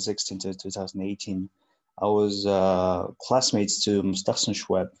 2016 to 2018. I was classmates to Mustafson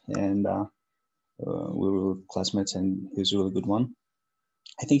Schwab, and we were classmates, and he was a really good one.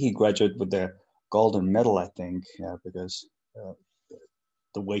 I think he graduated with the golden medal, I think, because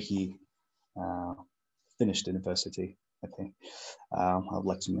the way he finished university, I think. I'd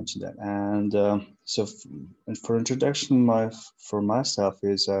like to mention that. And so for introduction, for myself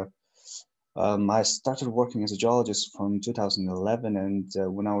is I started working as a geologist from 2011, and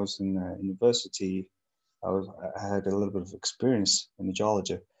when I was in university, I had a little bit of experience in the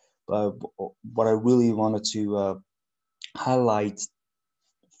geology. But what I really wanted to highlight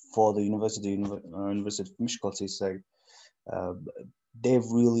for the University of Miskolc is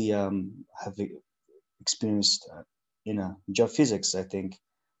they've really have experienced in geophysics, I think,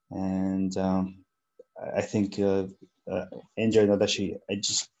 and I think Andrea Nadashi, I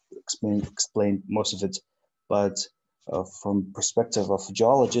just explained most of it, but from perspective of a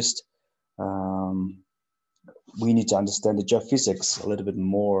geologist, we need to understand the geophysics a little bit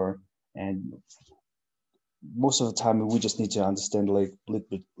more, and most of the time we just need to understand like a little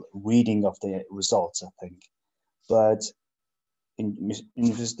bit reading of the results, I think. But in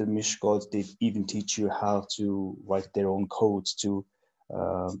University of Miskolc, they even teach you how to write their own codes to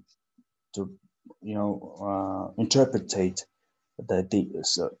interpretate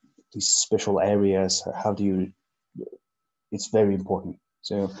these special areas. How do you? It's very important.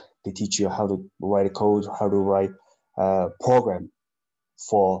 So they teach you how to write a code, how to write a program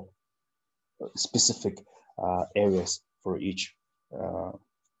for specific areas for each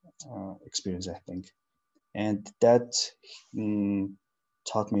experience, I think. And that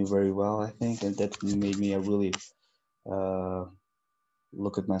taught me very well, I think, and that made me a really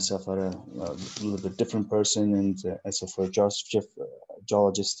look at myself as a little bit different person, and as a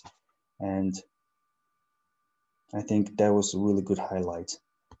geologist, and I think that was a really good highlight.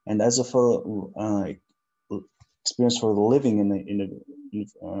 And as for experience for living in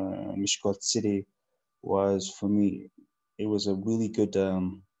Miskolc city was, for me, it was a really good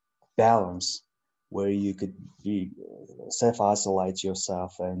balance where you could be self-isolate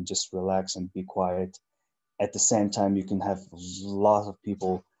yourself and just relax and be quiet. At the same time, you can have lots of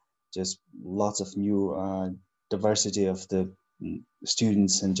people, just lots of new diversity of the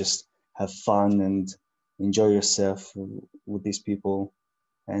students, and just have fun and enjoy yourself with these people.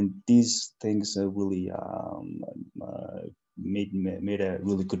 And these things really made a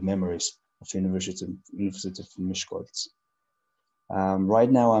really good memories of University of Miskolc. Right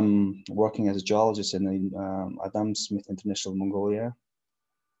now, I'm working as a geologist in Adam Smith International Mongolia.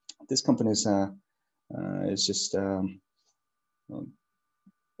 This company is just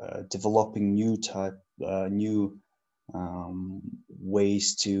developing new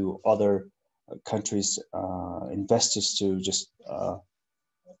ways to other countries, investors to just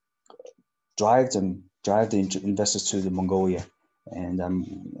drive the investors to the Mongolia. And I'm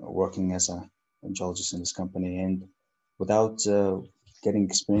working as a geologist in this company. And without getting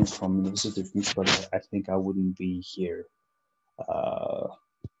experience from University of Miskolc, I think I wouldn't be here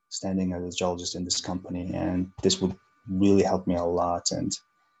standing as a geologist in this company. And this would really help me a lot. And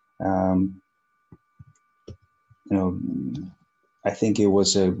I think it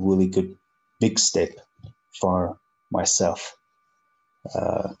was a really good big step for myself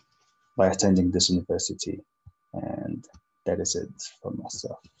by attending this university. And that is it for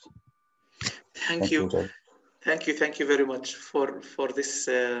myself. Thank you. Thank you very much for this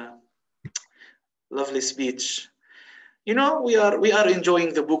lovely speech. You know, we are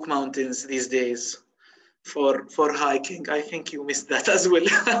enjoying the book mountains these days for hiking. I think you missed that as well.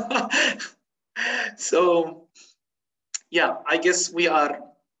 So yeah, I guess we are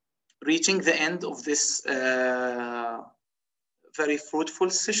reaching the end of this very fruitful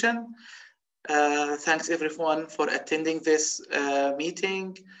session. Thanks everyone for attending this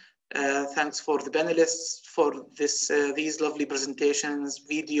meeting. Thanks for the panelists for these lovely presentations,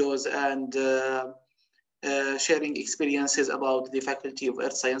 videos, and sharing experiences about the Faculty of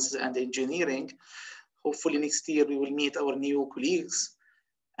Earth Sciences and Engineering. Hopefully next year we will meet our new colleagues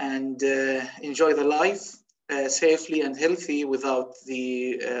and enjoy the life safely and healthy without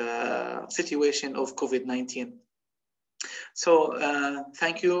the situation of COVID-19. So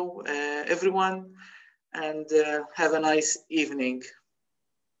thank you everyone, and have a nice evening.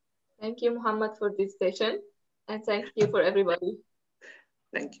 Thank you, Muhammad, for this session, and thank you for everybody.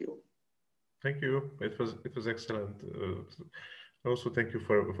 Thank you. Thank you. It was excellent. Also, thank you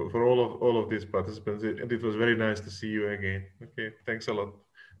for all of these participants, and it was very nice to see you again. Okay, thanks a lot.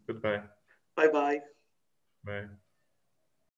 Goodbye. Bye-bye. Bye.